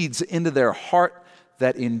seeds into their heart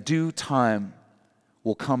that in due time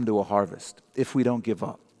will come to a harvest if we don't give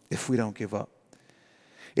up. If we don't give up.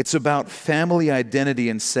 It's about family identity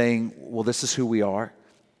and saying, well, this is who we are.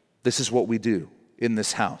 This is what we do in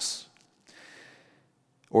this house.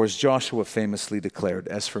 Or as Joshua famously declared,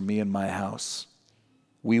 "As for me and my house,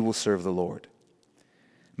 we will serve the Lord."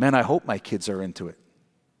 Man, I hope my kids are into it.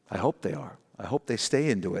 I hope they are. I hope they stay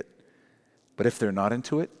into it. But if they're not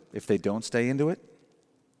into it, if they don't stay into it,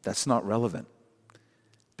 that's not relevant.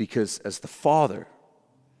 Because as the father,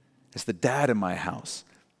 as the dad in my house,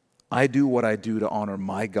 I do what I do to honor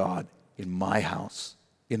my God in my house,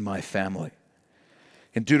 in my family.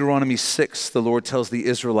 In Deuteronomy 6, the Lord tells the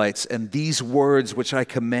Israelites, "And these words which I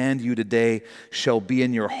command you today shall be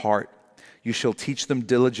in your heart. You shall teach them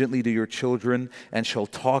diligently to your children, and shall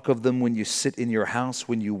talk of them when you sit in your house,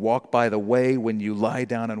 when you walk by the way, when you lie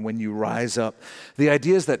down, and when you rise up." The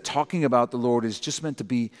idea is that talking about the Lord is just meant to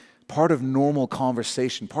be part of normal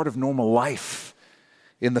conversation, part of normal life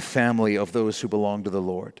in the family of those who belong to the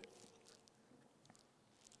Lord.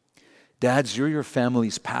 Dads, you're your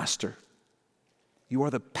family's pastor. You are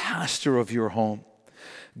the pastor of your home.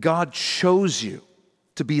 God chose you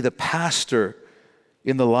to be the pastor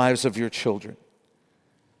in the lives of your children.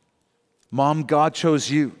 Mom, God chose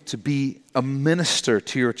you to be a minister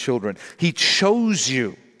to your children. He chose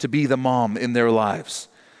you to be the mom in their lives.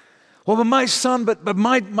 Well, but my son, but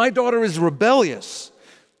my daughter is rebellious.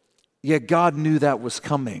 Yet God knew that was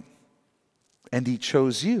coming. And He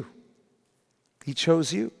chose you. He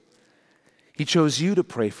chose you. He chose you to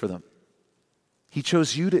pray for them. He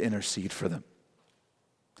chose you to intercede for them.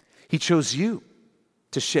 He chose you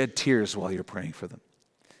to shed tears while you're praying for them.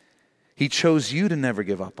 He chose you to never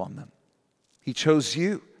give up on them. He chose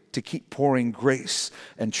you to keep pouring grace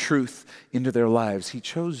and truth into their lives. He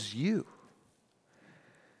chose you.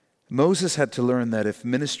 Moses had to learn that if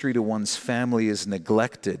ministry to one's family is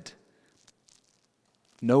neglected,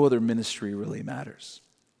 no other ministry really matters.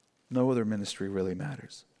 No other ministry really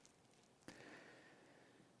matters.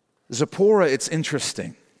 Zipporah, it's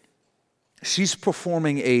interesting. She's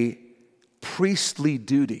performing a priestly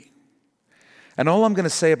duty. And all I'm going to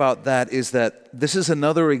say about that is that this is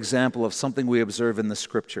another example of something we observe in the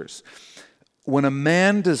scriptures. When a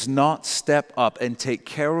man does not step up and take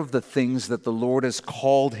care of the things that the Lord has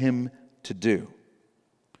called him to do,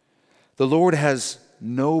 the Lord has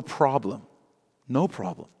no problem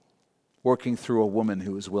working through a woman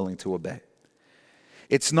who is willing to obey.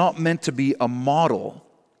 It's not meant to be a model.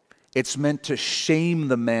 It's meant to shame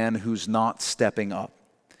the man who's not stepping up.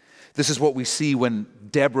 This is what we see when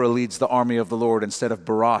Deborah leads the army of the Lord instead of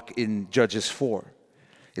Barak in Judges 4.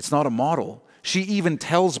 It's not a model. She even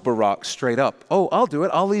tells Barak straight up, "Oh, I'll do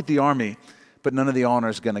it. I'll lead the army, but none of the honor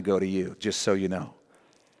is going to go to you, just so you know."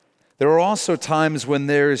 There are also times when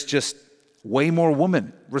there's just way more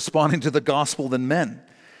women responding to the gospel than men.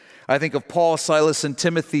 I think of Paul, Silas, and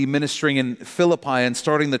Timothy ministering in Philippi and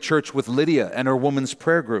starting the church with Lydia and her women's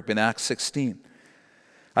prayer group in Acts 16.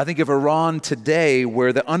 I think of Iran today,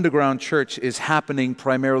 where the underground church is happening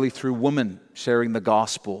primarily through women sharing the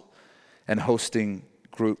gospel and hosting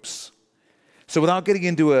groups. So without getting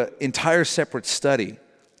into an entire separate study,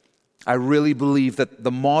 I really believe that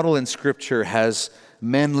the model in Scripture has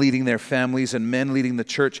men leading their families and men leading the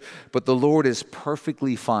church, but the Lord is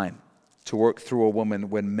perfectly fine to work through a woman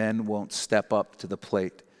when men won't step up to the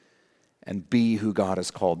plate and be who God has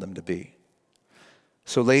called them to be.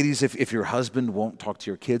 So ladies, if your husband won't talk to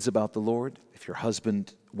your kids about the Lord, if your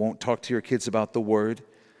husband won't talk to your kids about the Word,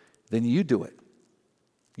 then you do it.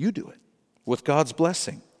 You do it with God's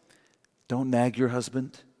blessing. Don't nag your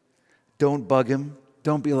husband. Don't bug him.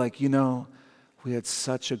 Don't be like, we had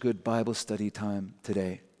such a good Bible study time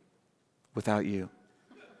today without you.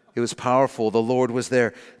 It was powerful. The Lord was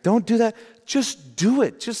there. Don't do that. Just do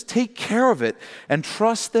it. Just take care of it and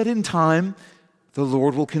trust that in time, the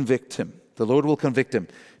Lord will convict him. The Lord will convict him.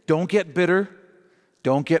 Don't get bitter.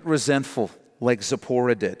 Don't get resentful like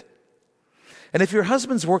Zipporah did. And if your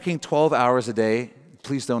husband's working 12 hours a day,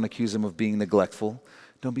 please don't accuse him of being neglectful.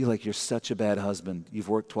 Don't be like, "You're such a bad husband. You've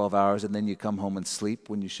worked 12 hours and then you come home and sleep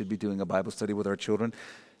when you should be doing a Bible study with our children."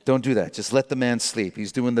 Don't do that. Just let the man sleep.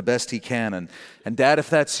 He's doing the best he can. And dad, if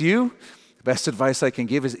that's you, the best advice I can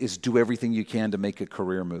give is do everything you can to make a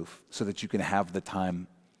career move so that you can have the time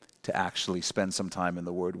to actually spend some time in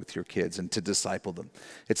the Word with your kids and to disciple them.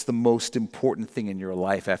 It's the most important thing in your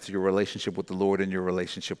life after your relationship with the Lord and your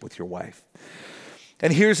relationship with your wife.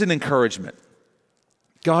 And here's an encouragement.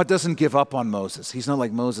 God doesn't give up on Moses. He's not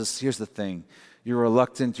like, "Moses, here's the thing. You're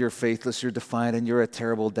reluctant, you're faithless, you're defiant, and you're a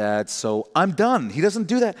terrible dad, so I'm done." He doesn't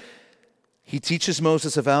do that. He teaches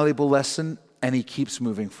Moses a valuable lesson, and he keeps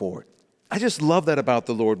moving forward. I just love that about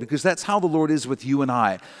the Lord, because that's how the Lord is with you and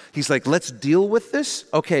I. He's like, "Let's deal with this.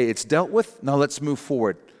 Okay, it's dealt with. Now let's move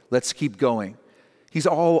forward. Let's keep going." He's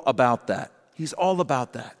all about that. He's all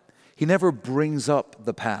about that. He never brings up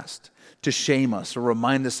the past to shame us or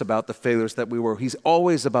remind us about the failures that we were. He's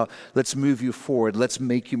always about, let's move you forward. Let's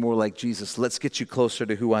make you more like Jesus. Let's get you closer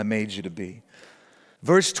to who I made you to be.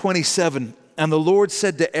 Verse 27, "And the Lord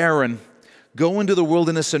said to Aaron, 'Go into the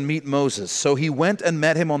wilderness and meet Moses.' So he went and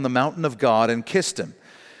met him on the mountain of God and kissed him."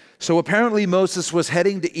 So apparently Moses was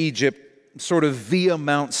heading to Egypt sort of via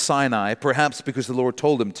Mount Sinai, perhaps because the Lord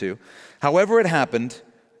told him to. However it happened,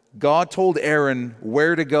 God told Aaron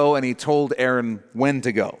where to go, and he told Aaron when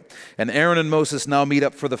to go. And Aaron and Moses now meet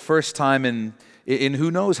up for the first time in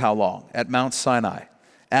who knows how long at Mount Sinai,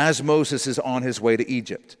 as Moses is on his way to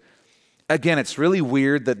Egypt. Again, it's really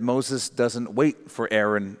weird that Moses doesn't wait for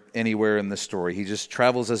Aaron anywhere in the story. He just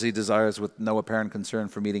travels as he desires with no apparent concern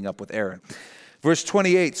for meeting up with Aaron. Verse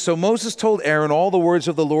 28, "So Moses told Aaron all the words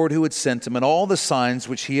of the Lord who had sent him and all the signs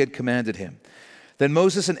which he had commanded him. Then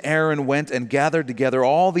Moses and Aaron went and gathered together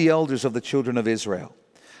all the elders of the children of Israel.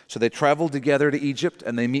 So they traveled together to Egypt,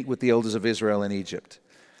 and they meet with the elders of Israel in Egypt."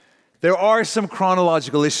 There are some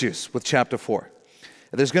chronological issues with chapter 4.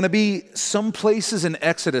 There's going to be some places in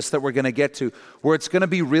Exodus that we're going to get to where it's going to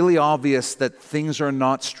be really obvious that things are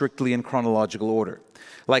not strictly in chronological order.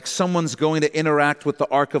 Like someone's going to interact with the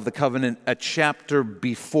Ark of the Covenant a chapter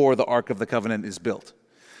before the Ark of the Covenant is built.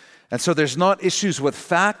 And so there's not issues with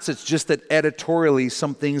facts, it's just that editorially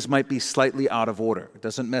some things might be slightly out of order. It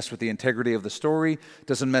doesn't mess with the integrity of the story,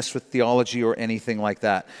 doesn't mess with theology or anything like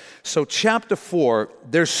that. So chapter 4,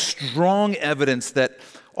 there's strong evidence that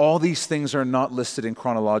all these things are not listed in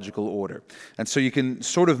chronological order. And so you can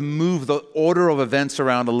sort of move the order of events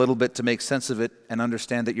around a little bit to make sense of it and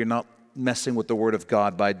understand that you're not messing with the Word of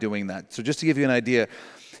God by doing that. So just to give you an idea,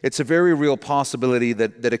 it's a very real possibility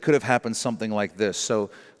that it could have happened something like this. So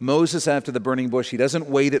Moses, after the burning bush, he doesn't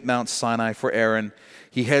wait at Mount Sinai for Aaron.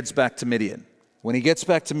 He heads back to Midian. When he gets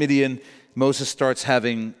back to Midian, Moses starts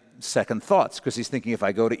having second thoughts because he's thinking, if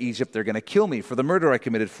I go to Egypt, they're going to kill me for the murder I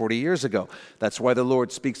committed 40 years ago. That's why the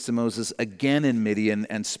Lord speaks to Moses again in Midian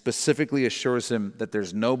and specifically assures him that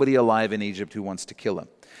there's nobody alive in Egypt who wants to kill him.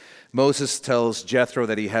 Moses tells Jethro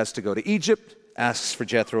that he has to go to Egypt, asks for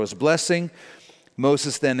Jethro's blessing.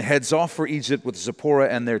 Moses then heads off for Egypt with Zipporah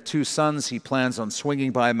and their 2 sons. He plans on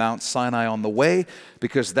swinging by Mount Sinai on the way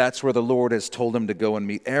because that's where the Lord has told him to go and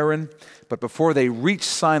meet Aaron. But before they reach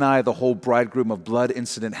Sinai, the whole bridegroom of blood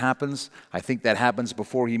incident happens. I think that happens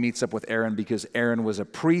before he meets up with Aaron because Aaron was a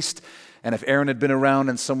priest. And if Aaron had been around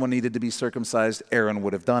and someone needed to be circumcised, Aaron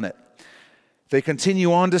would have done it. They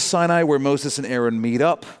continue on to Sinai where Moses and Aaron meet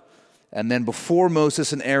up. And then before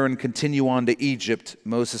Moses and Aaron continue on to Egypt,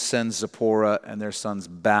 Moses sends Zipporah and their sons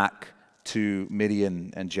back to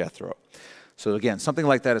Midian and Jethro. So again, something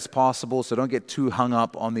like that is possible, so don't get too hung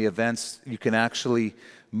up on the events. You can actually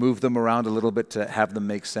move them around a little bit to have them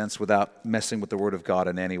make sense without messing with the Word of God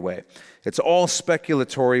in any way. It's all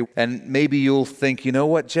speculatory, and maybe you'll think, you know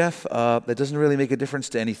what, Jeff, that doesn't really make a difference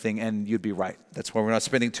to anything, and you'd be right. That's why we're not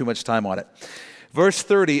spending too much time on it. Verse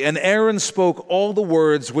 30, and Aaron spoke all the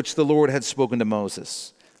words which the Lord had spoken to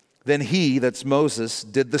Moses. Then he, that's Moses,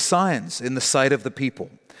 did the signs in the sight of the people.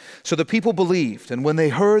 So the people believed, and when they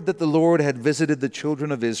heard that the Lord had visited the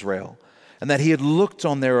children of Israel, and that he had looked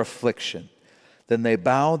on their affliction, then they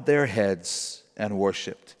bowed their heads and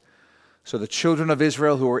worshipped. So the children of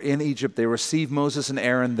Israel who were in Egypt, they received Moses and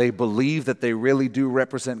Aaron. They believe that they really do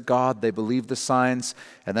represent God. They believe the signs.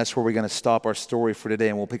 And that's where we're going to stop our story for today.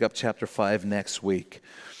 And we'll pick up chapter 5 next week.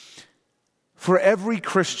 For every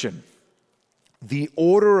Christian, the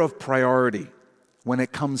order of priority when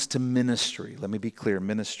it comes to ministry, let me be clear,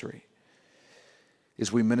 ministry,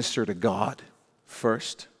 is we minister to God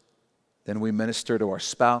first. Then we minister to our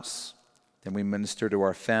spouse. Then we minister to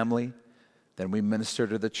our family. Then we minister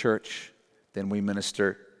to the church. Then we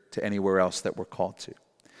minister to anywhere else that we're called to.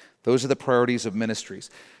 Those are the priorities of ministries.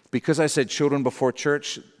 Because I said children before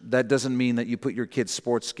church, that doesn't mean that you put your kid's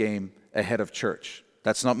sports game ahead of church.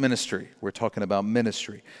 That's not ministry. We're talking about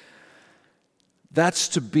ministry. That's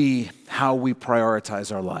to be how we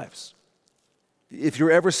prioritize our lives. If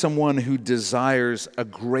you're ever someone who desires a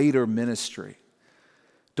greater ministry,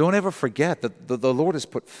 don't ever forget that the Lord has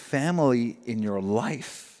put family in your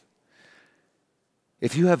life.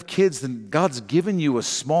 If you have kids, then God's given you a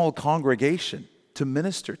small congregation to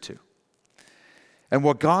minister to. And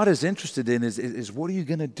what God is interested in is what are you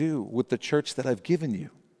going to do with the church that I've given you?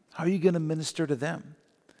 How are you going to minister to them?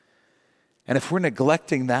 And if we're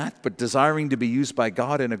neglecting that, but desiring to be used by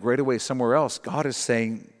God in a greater way somewhere else, God is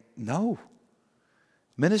saying, no.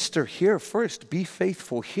 Minister here first. Be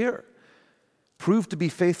faithful here. Prove to be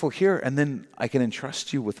faithful here, and then I can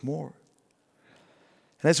entrust you with more.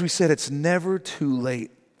 And as we said, it's never too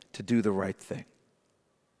late to do the right thing.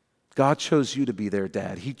 God chose you to be their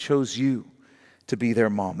dad. He chose you to be their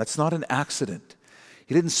mom. That's not an accident.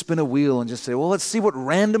 He didn't spin a wheel and just say, well, let's see what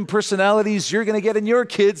random personalities you're going to get in your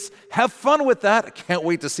kids. Have fun with that. I can't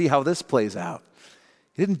wait to see how this plays out.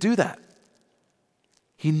 He didn't do that.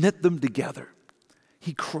 He knit them together.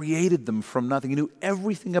 He created them from nothing. He knew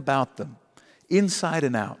everything about them, inside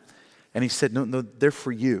and out. And he said, no, they're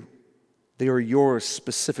for you. They are yours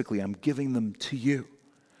specifically. I'm giving them to you.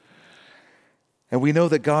 And we know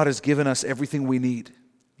that God has given us everything we need,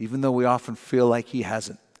 even though we often feel like He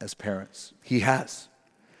hasn't as parents. He has.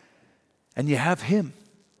 And you have Him.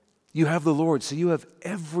 You have the Lord, so you have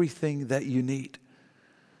everything that you need.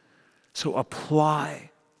 So apply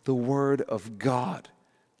the Word of God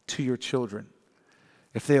to your children.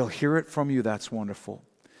 If they'll hear it from you, that's wonderful.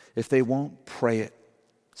 If they won't, pray it.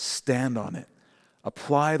 Stand on it.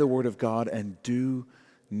 Apply the Word of God and do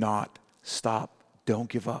not stop. Don't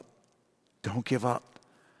give up. Don't give up.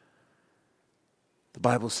 The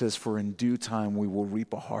Bible says, for in due time we will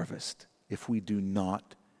reap a harvest if we do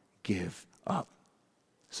not give up.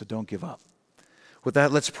 So don't give up. With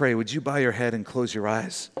that, let's pray. Would you bow your head and close your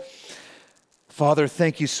eyes? Father,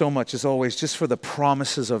 thank you so much, as always, just for the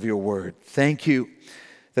promises of your Word. Thank you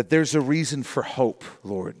that there's a reason for hope,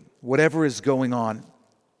 Lord. Whatever is going on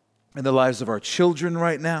in the lives of our children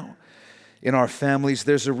right now, in our families,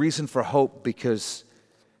 there's a reason for hope because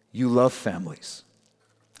you love families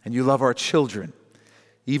and you love our children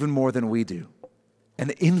even more than we do,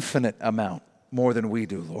 an infinite amount more than we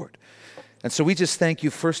do, Lord. And so we just thank you,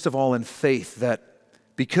 first of all, in faith that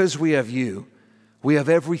because we have you, we have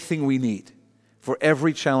everything we need for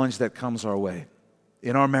every challenge that comes our way,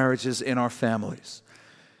 in our marriages, in our families.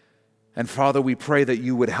 And Father, we pray that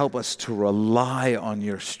you would help us to rely on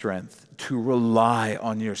your strength, to rely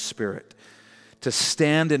on your Spirit, to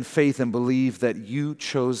stand in faith and believe that you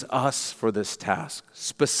chose us for this task.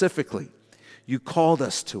 Specifically, you called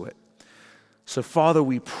us to it. So Father,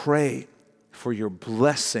 we pray for your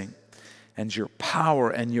blessing and your power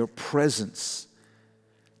and your presence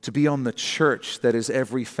to be on the church that is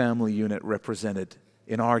every family unit represented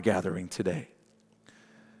in our gathering today.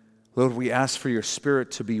 Lord, we ask for your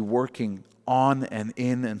Spirit to be working on and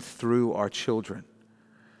in and through our children.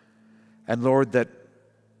 And Lord, that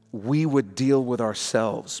we would deal with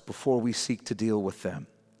ourselves before we seek to deal with them.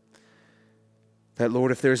 That,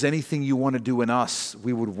 Lord, if there's anything you want to do in us,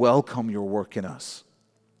 we would welcome your work in us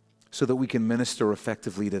so that we can minister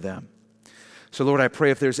effectively to them. So, Lord, I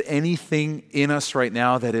pray if there's anything in us right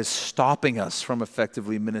now that is stopping us from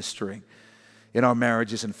effectively ministering in our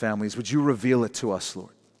marriages and families, would you reveal it to us,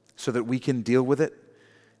 Lord, so that we can deal with it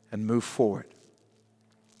and move forward.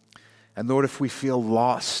 And Lord, if we feel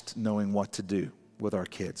lost knowing what to do with our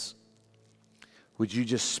kids, would you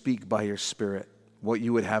just speak by your Spirit what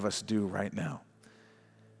you would have us do right now?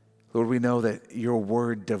 Lord, we know that your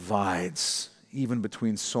word divides even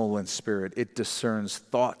between soul and spirit. It discerns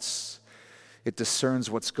thoughts. It discerns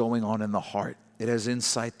what's going on in the heart. It has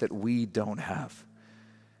insight that we don't have.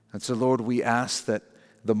 And so, Lord, we ask that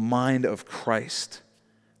the mind of Christ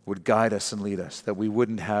would guide us and lead us, that we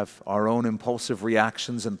wouldn't have our own impulsive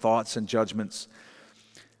reactions and thoughts and judgments,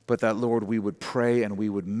 but that, Lord, we would pray and we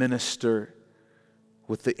would minister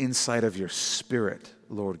with the insight of your Spirit,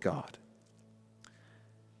 Lord God.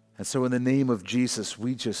 And so in the name of Jesus,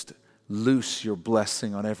 we just loose your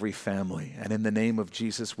blessing on every family. And in the name of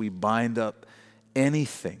Jesus, we bind up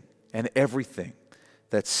anything and everything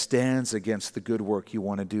that stands against the good work you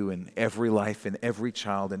want to do in every life, in every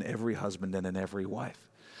child, in every husband, and in every wife.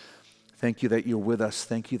 Thank you that you're with us.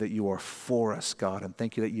 Thank you that you are for us, God. And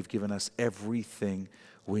thank you that you've given us everything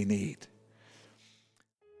we need.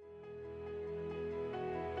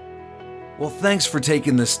 Well, thanks for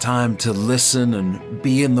taking this time to listen and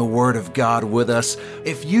be in the Word of God with us.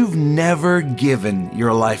 If you've never given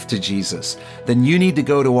your life to Jesus, then you need to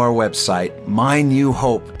go to our website,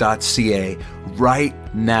 mynewhope.ca,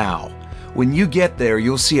 right now. When you get there,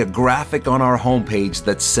 you'll see a graphic on our homepage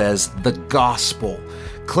that says The Gospel.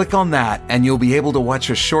 Click on that and you'll be able to watch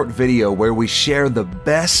a short video where we share the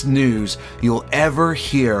best news you'll ever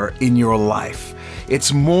hear in your life.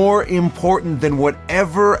 It's more important than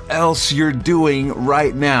whatever else you're doing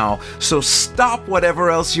right now. So stop whatever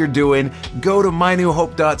else you're doing, go to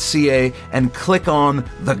mynewhope.ca and click on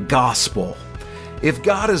The Gospel. If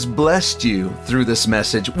God has blessed you through this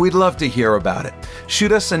message, we'd love to hear about it.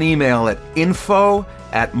 Shoot us an email at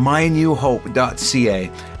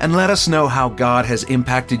info@mynewhope.ca and let us know how God has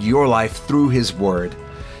impacted your life through His Word.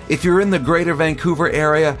 If you're in the greater Vancouver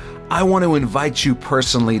area, I want to invite you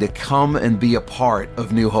personally to come and be a part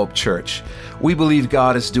of New Hope Church. We believe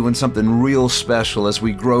God is doing something real special as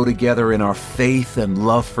we grow together in our faith and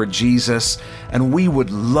love for Jesus, and we would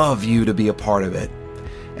love you to be a part of it.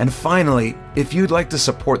 And finally, if you'd like to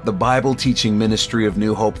support the Bible teaching ministry of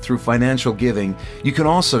New Hope through financial giving, you can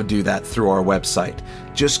also do that through our website.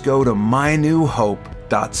 Just go to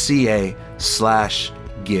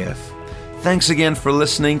mynewhope.ca/give. Thanks again for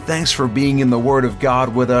listening. Thanks for being in the Word of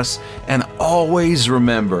God with us. And always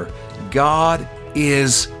remember, God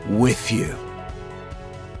is with you.